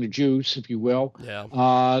using the juice, if you will,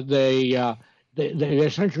 they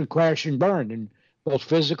essentially crash and burn in both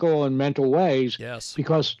physical and mental ways. Yes.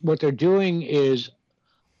 Because what they're doing is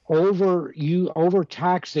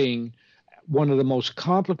overtaxing one of the most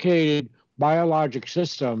complicated biologic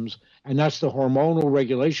systems, and that's the hormonal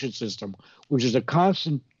regulation system, which is a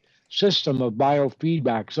constant system of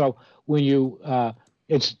biofeedback. So when you,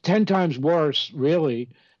 it's 10 times worse, really,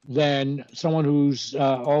 than someone who's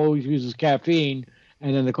always uses caffeine,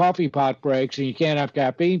 and then the coffee pot breaks, and you can't have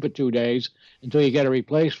caffeine for 2 days until you get a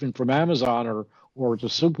replacement from Amazon or at the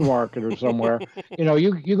supermarket or somewhere. You know,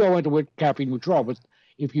 you go into caffeine withdrawal, but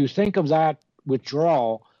if you think of that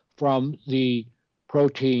withdrawal from the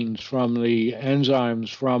proteins, from the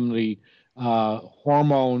enzymes, from the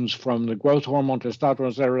hormones, from the growth hormone, testosterone,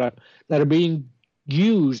 et cetera, that are being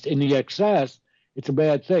used in the excess, it's a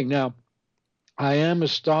bad thing. Now, I am a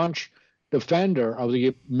staunch defender of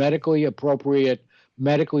the medically appropriate,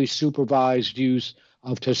 medically supervised use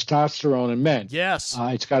of testosterone in men. Yes.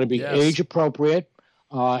 It's got to be age appropriate.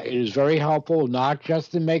 It is very helpful, not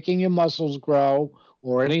just in making your muscles grow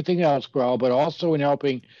or anything else grow, but also in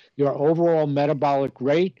helping your overall metabolic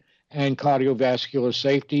rate and cardiovascular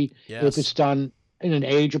safety if it's done in an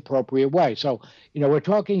age-appropriate way. So, you know, we're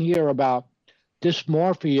talking here about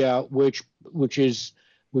dysmorphia, which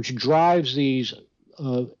drives these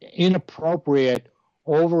inappropriate,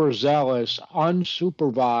 overzealous,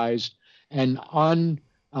 unsupervised, and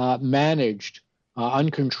unmanaged,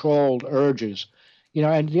 uncontrolled urges. You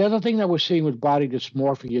know, and the other thing that we're seeing with body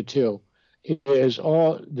dysmorphia too is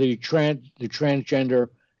all the transgender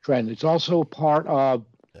trend. It's also part of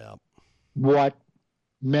what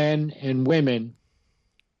men and women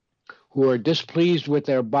who are displeased with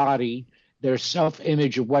their body, their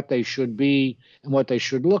self-image of what they should be and what they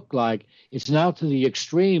should look like. It's now to the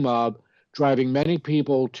extreme of driving many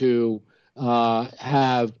people to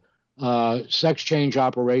have sex change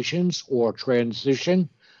operations or transition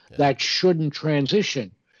that shouldn't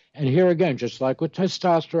transition. And here again, just like with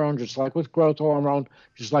testosterone, just like with growth hormone,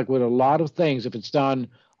 just like with a lot of things, if it's done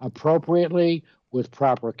appropriately, with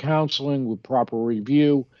proper counseling, with proper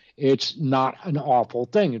review, it's not an awful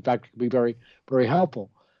thing. In fact, it can be very, very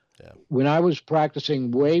helpful. Yeah. When I was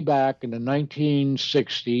practicing way back in the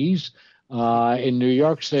 1960s in New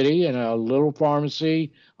York City in a little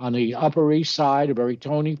pharmacy on the Upper East Side, a very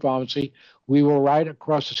tony pharmacy, we were right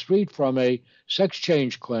across the street from a sex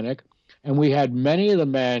change clinic, and we had many of the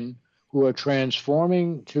men who are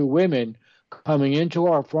transforming to women coming into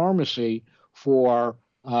our pharmacy for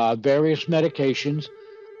various medications.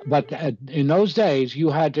 But in those days,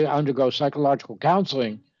 you had to undergo psychological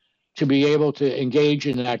counseling to be able to engage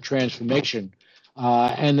in that transformation.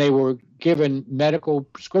 And they were given medical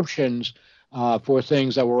prescriptions for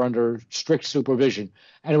things that were under strict supervision.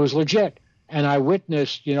 And it was legit. And I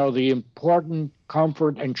witnessed, you know, the important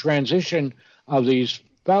comfort and transition of these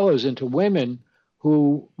fellows into women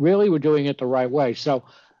who really were doing it the right way. So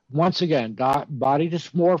once again, body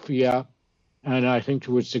dysmorphia, and I think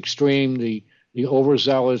to its extreme, the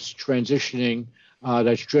overzealous transitioning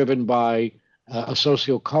that's driven by a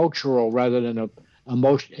sociocultural rather than a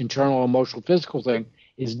internal emotional physical thing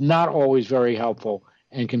is not always very helpful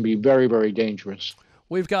and can be very, very dangerous.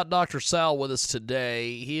 We've got Dr. Sal with us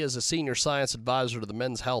today. He is a senior science advisor to the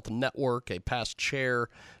Men's Health Network, a past chair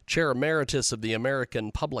emeritus of the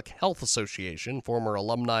American Public Health Association, former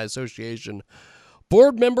Alumni Association,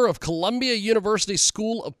 board member of Columbia University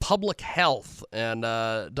School of Public Health. And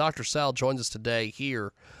Dr. Sal joins us today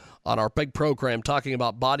here on our big program talking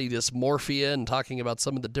about body dysmorphia and talking about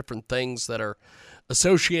some of the different things that are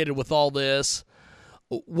associated with all this.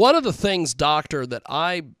 One of the things, Doctor, that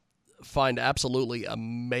I find absolutely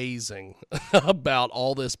amazing about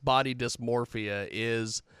all this body dysmorphia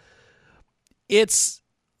is it's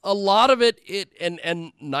a lot of it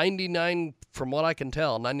and 99, from what I can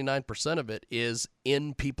tell, 99% of it is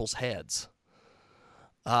in people's heads,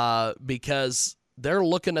 because they're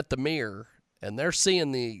looking at the mirror and they're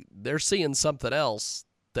seeing something else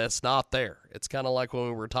that's not there. It's kind of like when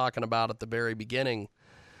we were talking about at the very beginning,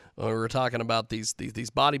 when we were talking about these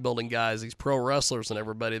bodybuilding guys, these pro wrestlers and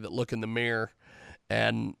everybody that look in the mirror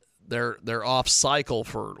and they're off cycle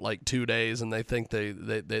for like 2 days and they think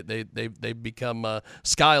they become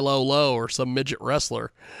Sky Low or some midget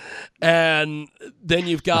wrestler. And then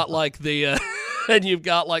you've got like the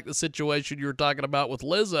situation you were talking about with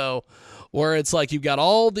Lizzo, where it's like you've got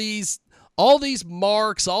all these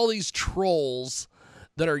marks, all these trolls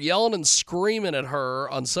that are yelling and screaming at her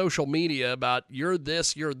on social media about you're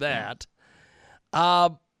this, you're that.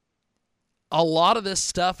 a lot of this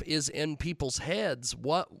stuff is in people's heads.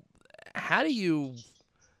 How do you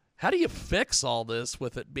fix all this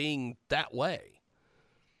with it being that way?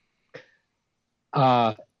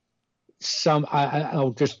 I'll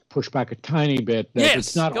just push back a tiny bit. Yes,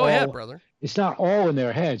 it's not go ahead, brother. It's not all in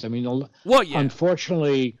their heads. I mean,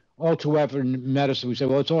 unfortunately, all too often in medicine, we say,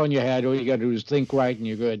 well, it's all in your head. All you got to do is think right and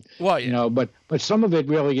you're good. Well, yeah. You know, but some of it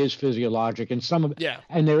really is physiologic, and some of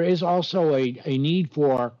and there is also a need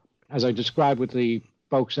for, as I described with the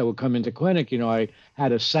folks that would come into clinic, you know, I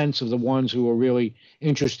had a sense of the ones who were really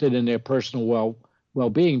interested in their personal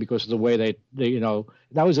well-being because of the way they you know,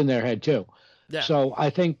 that was in their head too. Yeah. So I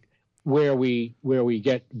think where we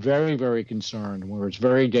get very, very concerned, where it's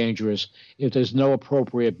very dangerous, if there's no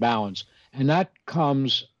appropriate balance, and that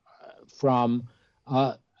comes from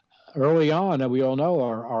early on, and we all know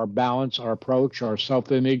our balance, our approach, our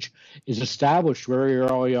self-image is established very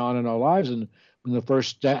early on in our lives, and in the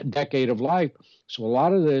first decade of life. So a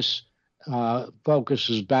lot of this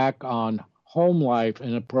focuses back on home life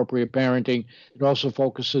and appropriate parenting. It also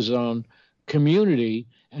focuses on community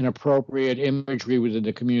and appropriate imagery within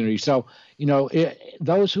the community. So, you know,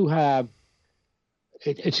 those who have,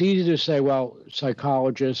 it's easy to say, well,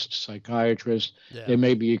 psychologists, psychiatrists, there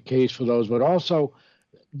may be a case for those, but also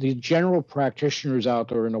the general practitioners out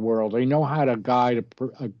there in the world, they know how to guide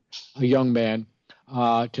a young man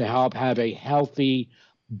to help have a healthy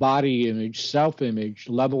body image, self-image,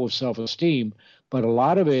 level of self-esteem. But a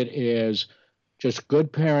lot of it is just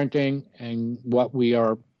good parenting and what we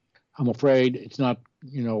are, I'm afraid it's not,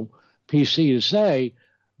 you know, PC to say,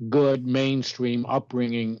 good mainstream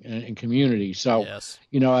upbringing and community. So,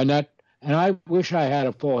 you know, and I wish I had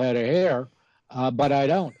a full head of hair, but I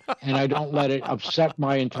don't. And I don't let it upset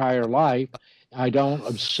my entire life. I don't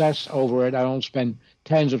obsess over it. I don't spend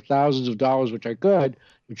tens of thousands of dollars, which I could,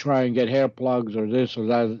 to try and get hair plugs or this or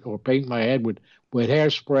that, or paint my head with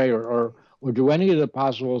hairspray or do any of the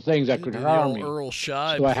possible things that could harm me. Earl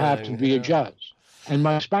Scheib so I have to be a judge. And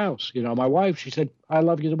my spouse, you know, my wife, she said, I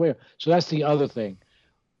love you the way you are. So that's the other thing.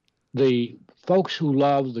 The folks who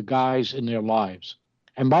love the guys in their lives.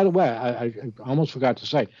 And by the way, I almost forgot to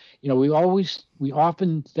say, you know, we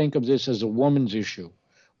often think of this as a woman's issue.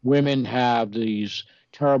 Women have these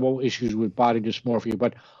terrible issues with body dysmorphia,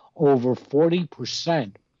 but over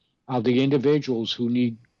 40% of the individuals who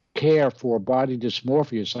need care for body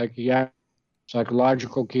dysmorphia,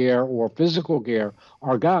 psychological care or physical care,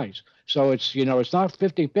 are guys. So it's, you know, it's not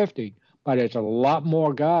 50-50, but it's a lot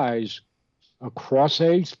more guys across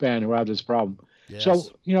age span who have this problem. Yes. So,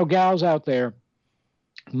 you know, gals out there,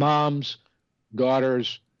 moms,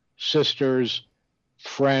 daughters, sisters,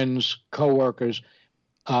 friends, coworkers,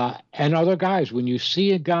 and other guys, when you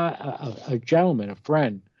see a gentleman, a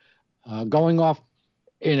friend, going off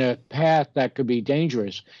in a path that could be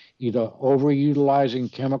dangerous, either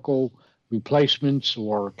overutilizing chemical replacements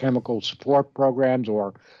or chemical support programs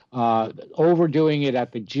or overdoing it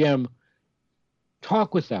at the gym,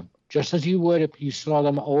 talk with them, just as you would if you saw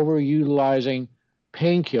them overutilizing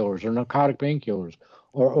painkillers or narcotic painkillers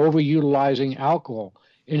or overutilizing alcohol.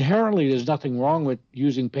 Inherently, there's nothing wrong with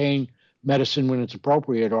using pain medicine when it's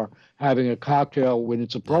appropriate or having a cocktail when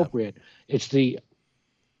it's appropriate. Yeah. It's the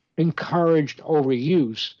encouraged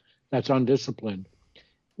overuse that's undisciplined.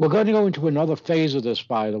 We're going to go into another phase of this,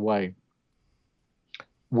 by the way,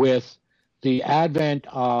 with the advent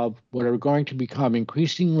of what are going to become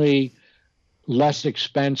increasingly less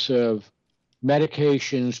expensive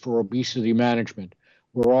medications for obesity management.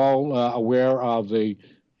 We're all aware of the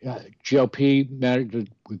GLP, the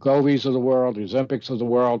Wegovy's of the world, the Ozempics of the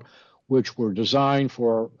world, which were designed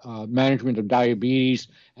for management of diabetes,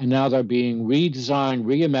 and now they're being redesigned,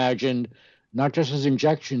 reimagined, not just as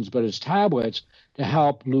injections, but as tablets to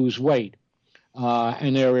help lose weight.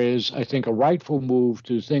 And there is, I think, a rightful move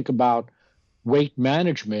to think about weight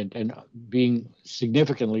management and being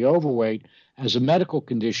significantly overweight as a medical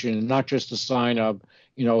condition and not just a sign of,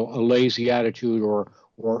 you know, a lazy attitude or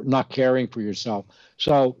not caring for yourself.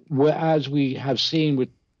 So as we have seen with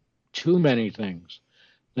too many things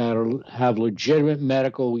that have legitimate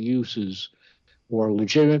medical uses or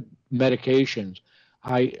legitimate medications,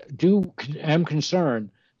 I am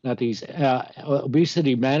concerned that these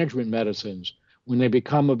obesity management medicines, when they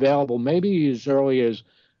become available, maybe as early as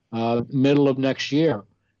middle of next year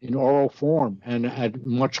in oral form and at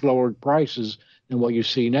much lower prices than what you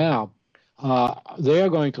see now, they are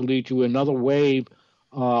going to lead to another wave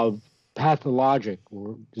of pathologic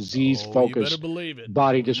or disease-focused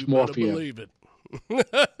body dysmorphia. You better believe it.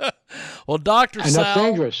 Well, Dr. And Sal, that's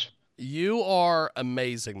dangerous. You are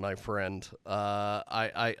amazing, my friend.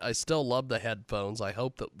 I still love the headphones. I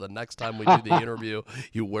hope that the next time we do the interview,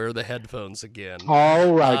 you wear the headphones again.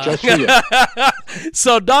 All right, just for you.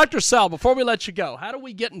 So, Dr. Sal, before we let you go, how do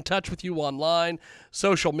we get in touch with you online,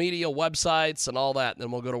 social media, websites, and all that? And then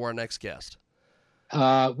we'll go to our next guest.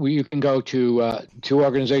 You can go to two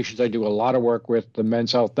organizations I do a lot of work with, the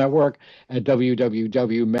Men's Health Network at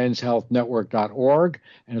www.menshealthnetwork.org,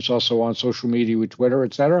 and it's also on social media with Twitter,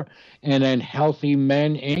 etc. And then Healthy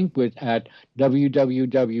Men Inc. at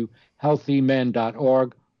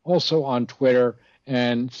www.healthymen.org, also on Twitter,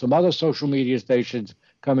 and some other social media stations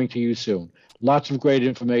coming to you soon. Lots of great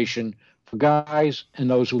information for guys and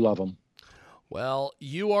those who love them. Well,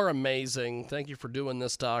 you are amazing. Thank you for doing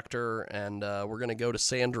this, Doctor. And we're going to go to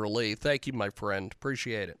Sandra Lee. Thank you, my friend.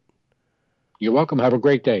 Appreciate it. You're welcome. Have a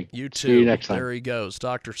great day. You too. See you next time. There he goes.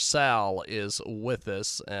 Dr. Sal is with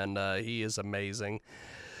us, and he is amazing.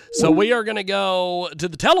 So we are going to go to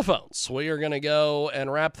the telephones. We are going to go and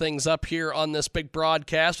wrap things up here on this big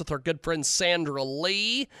broadcast with our good friend Sandra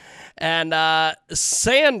Lee. And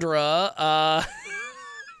Sandra,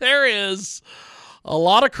 there is a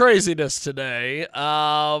lot of craziness today.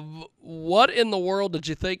 What in the world did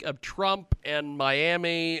you think of Trump and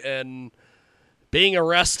Miami and being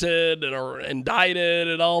arrested and indicted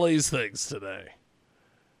and all these things today?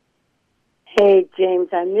 Hey, James,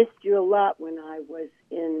 I missed you a lot when I was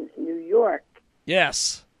in New York.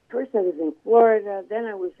 Yes. First I was in Florida, then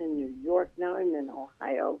I was in New York, now I'm in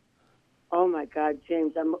Ohio. Oh, my God,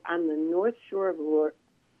 James, I'm on the North Shore of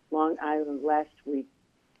Long Island last week.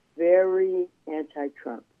 Very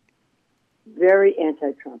anti-Trump. Very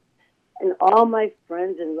anti-Trump. And all my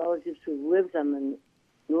friends and relatives who lived on the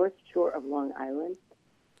North Shore of Long Island,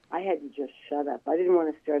 I had to just shut up. I didn't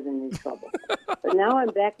want to start any trouble. But now I'm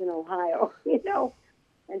back in Ohio,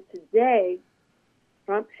 and today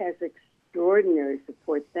Trump has extraordinary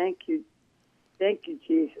support. Thank you,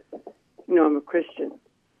 Jesus. I'm a Christian.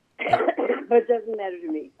 But it doesn't matter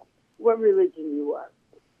to me what religion you are.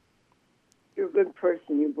 You're a good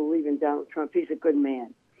person. You believe in Donald Trump. He's a good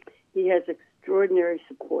man. He has extraordinary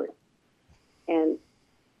support. And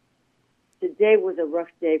today was a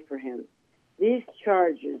rough day for him. These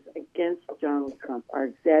charges against Donald Trump are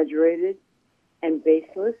exaggerated and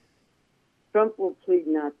baseless. Trump will plead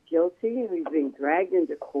not guilty. He's being dragged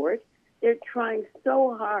into court. They're trying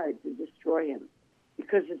so hard to destroy him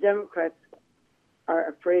because the Democrats are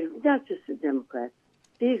afraid of, not just the Democrats.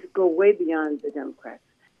 These go way beyond the Democrats.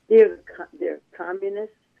 They're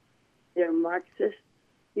communists. They're Marxists.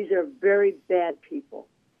 These are very bad people.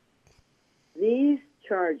 These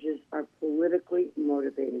charges are politically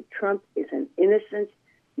motivated. Trump is an innocent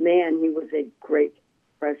man. He was a great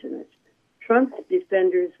president. Trump's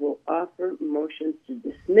defenders will offer motions to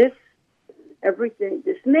dismiss everything.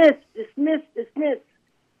 Dismiss.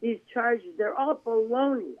 These charges, they're all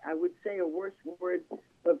baloney. I would say a worse word,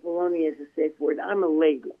 but baloney is a safe word. I'm a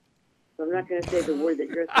lady, so I'm not going to say the word that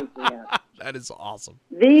you're thinking of. That is awesome.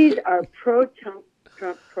 These are pro-Trump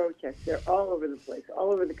protests. They're all over the place,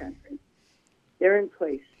 all over the country. They're in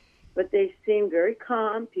place, but they seem very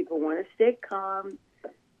calm. People want to stay calm.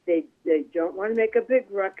 They don't want to make a big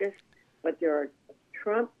ruckus, but there are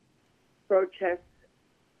Trump protests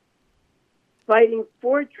fighting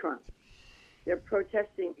for Trump. They're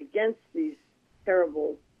protesting against these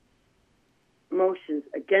terrible motions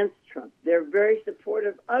against Trump. They're very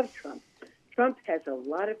supportive of Trump. Trump has a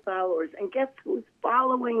lot of followers, and guess who's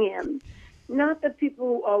following him? Not the people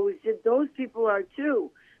who always did. Those people are too.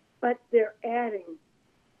 But they're adding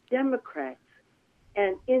Democrats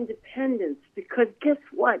and independents because guess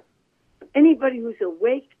what? Anybody who's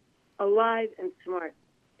awake, alive, and smart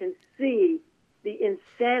can see the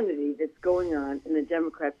insanity that's going on in the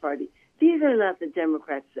Democrat Party. These are not the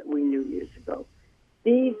Democrats that we knew years ago.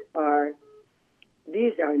 These are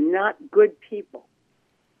not good people.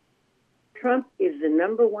 Trump is the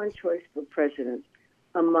number one choice for president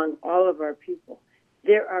among all of our people.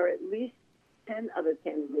 There are at least 10 other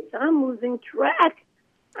candidates. I'm losing track.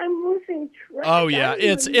 Oh yeah,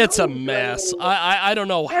 it's a mess. I don't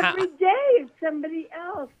know how. Every day it's somebody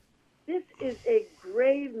else. This is a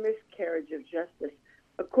grave miscarriage of justice.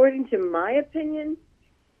 According to my opinion,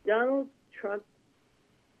 Donald Trump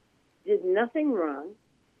did nothing wrong.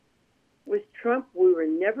 With Trump, we were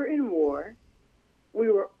never in war.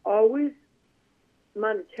 We were always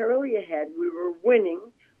monetarily ahead. We were winning.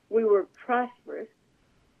 We were prosperous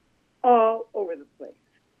all over the place.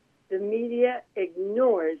 The media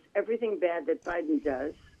ignores everything bad that Biden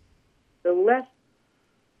does. The left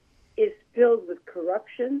is filled with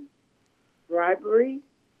corruption, bribery,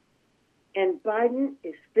 And Biden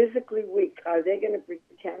is physically weak. Are they going to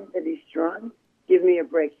pretend that he's strong? Give me a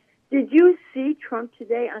break. Did you see Trump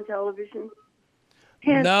today on television?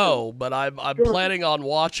 No, but I'm planning on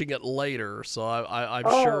watching it later, so I'm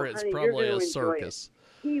sure it's probably a circus.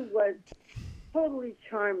 He was totally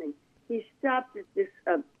charming. He stopped at this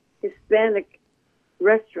Hispanic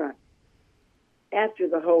restaurant after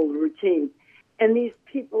the whole routine, and these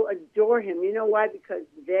people adore him. You know why? Because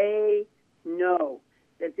they know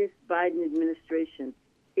that this Biden administration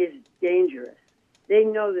is dangerous. They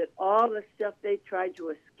know that all the stuff they tried to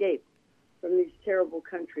escape from these terrible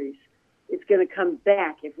countries, it's going to come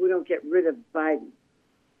back if we don't get rid of Biden.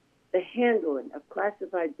 The handling of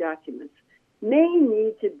classified documents may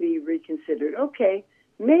need to be reconsidered. Okay,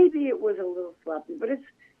 maybe it was a little sloppy, but it's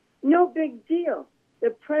no big deal.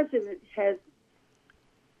 The president has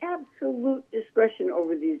absolute discretion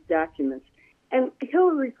over these documents. And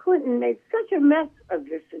Hillary Clinton made such a mess of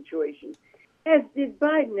this situation, as did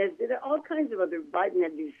Biden, as did all kinds of other. Biden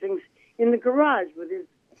had these things in the garage with his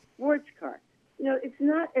sports car. You know, it's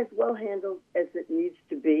not as well handled as it needs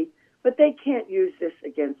to be, but they can't use this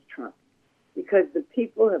against Trump because the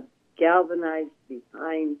people have galvanized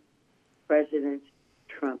behind President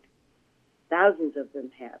Trump. Thousands of them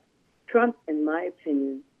have. Trump, in my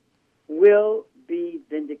opinion, will be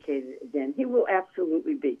vindicated again. He will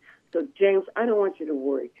absolutely be. So, James, I don't want you to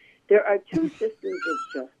worry. There are two systems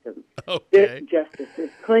of justice. Okay. Justice.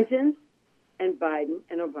 There's Clinton and Biden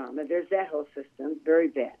and Obama. There's that whole system, very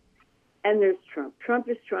bad. And there's Trump. Trump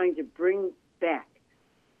is trying to bring back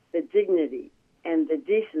the dignity and the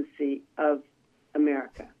decency of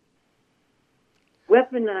America.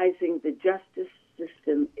 Weaponizing the justice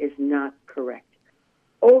system is not correct.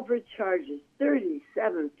 Overcharges,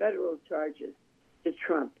 37 federal charges to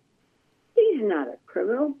Trump. He's not a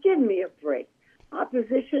criminal. Give me a break.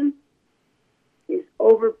 Opposition is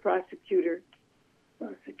prosecution.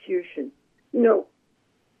 You know,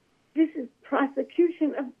 this is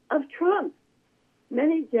prosecution of Trump.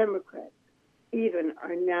 Many Democrats even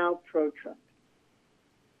are now pro-Trump.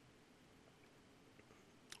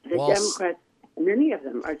 The Democrats, many of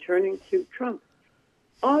them, are turning to Trump.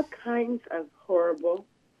 All kinds of horrible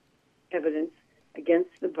evidence against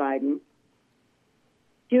the Biden,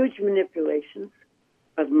 huge manipulations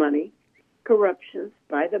of money, corruptions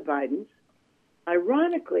by the Bidens.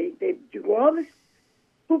 Ironically, they do all this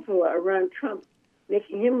hoopla around Trump,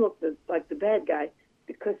 making him look like the bad guy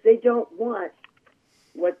because they don't want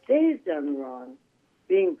what they've done wrong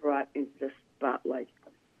being brought into the spotlight.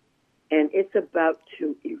 And it's about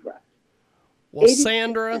to erupt. Well,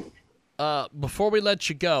 Sandra, before we let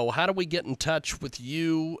you go, how do we get in touch with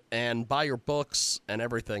you and buy your books and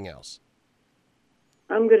everything else?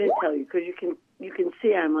 I'm going to tell you because you can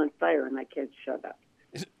see I'm on fire and I can't shut up.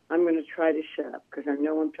 I'm going to try to shut up because I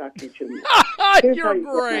know I'm talking too much. You're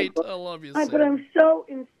great. I love you, Sandra. But I'm so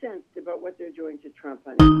incensed about what they're doing to Trump.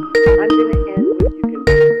 Honey. I'm going to end with you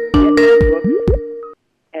can get my books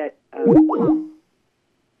at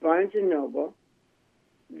Barnes & Noble.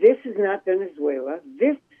 This is not Venezuela.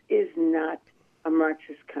 This is not a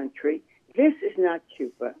Marxist country. This is not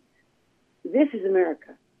Cuba. This is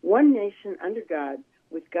America. One nation under God.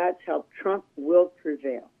 With God's help, Trump will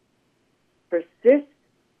prevail. Persist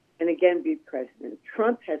and again be president.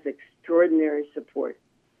 Trump has extraordinary support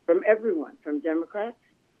from everyone, from Democrats,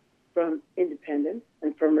 from independents,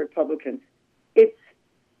 and from Republicans. It's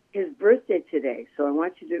his birthday today, so I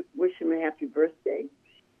want you to wish him a happy birthday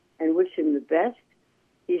and wish him the best.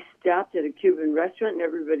 He stopped at a Cuban restaurant and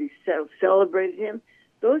everybody celebrated him.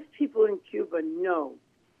 Those people in Cuba know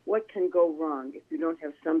what can go wrong if you don't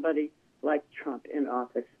have somebody like Trump in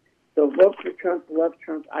office. So vote for Trump, love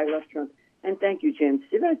Trump, I love Trump. And thank you, James.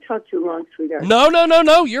 Did I talk too long, sweetheart?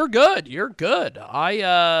 No. You're good. You're good.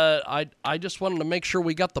 I just wanted to make sure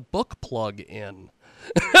we got the book plug in.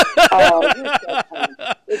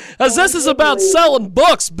 As this is about selling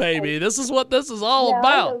books, baby. This is what this is all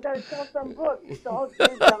about. I've got to sell some books. It's all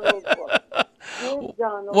Dear Donald books. Dear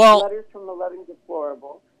Donald, Letters from a Loving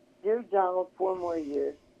Deplorable. Dear Donald, 4 more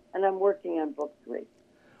years. And I'm working on book 3.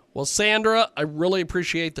 Well, Sandra, I really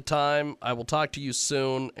appreciate the time. I will talk to you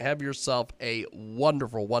soon. Have yourself a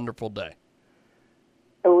wonderful, wonderful day.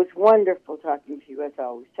 It was wonderful talking to you, as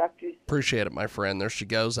always. Talk to you soon. Appreciate it, my friend. There she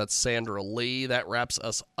goes. That's Sandra Lee. That wraps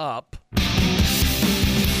us up in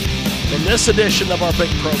this edition of our big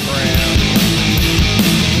program.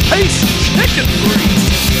 Taste chicken grease.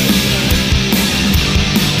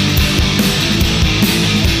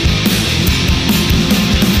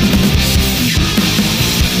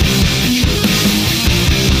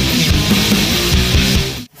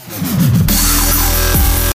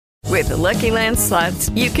 With the Lucky Land Slots,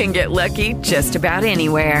 you can get lucky just about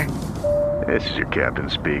anywhere. This is your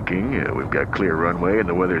captain speaking. We've got clear runway and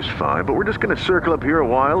the weather's fine, but we're just going to circle up here a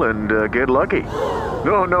while and get lucky.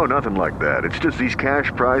 No, nothing like that. It's just these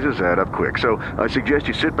cash prizes add up quick. So I suggest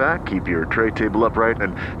you sit back, keep your tray table upright,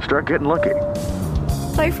 and start getting lucky.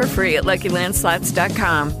 Play for free at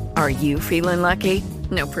LuckyLandSlots.com. Are you feeling lucky?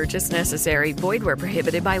 No purchase necessary. Void where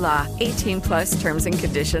prohibited by law. 18+ terms and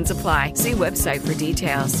conditions apply. See website for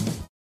details.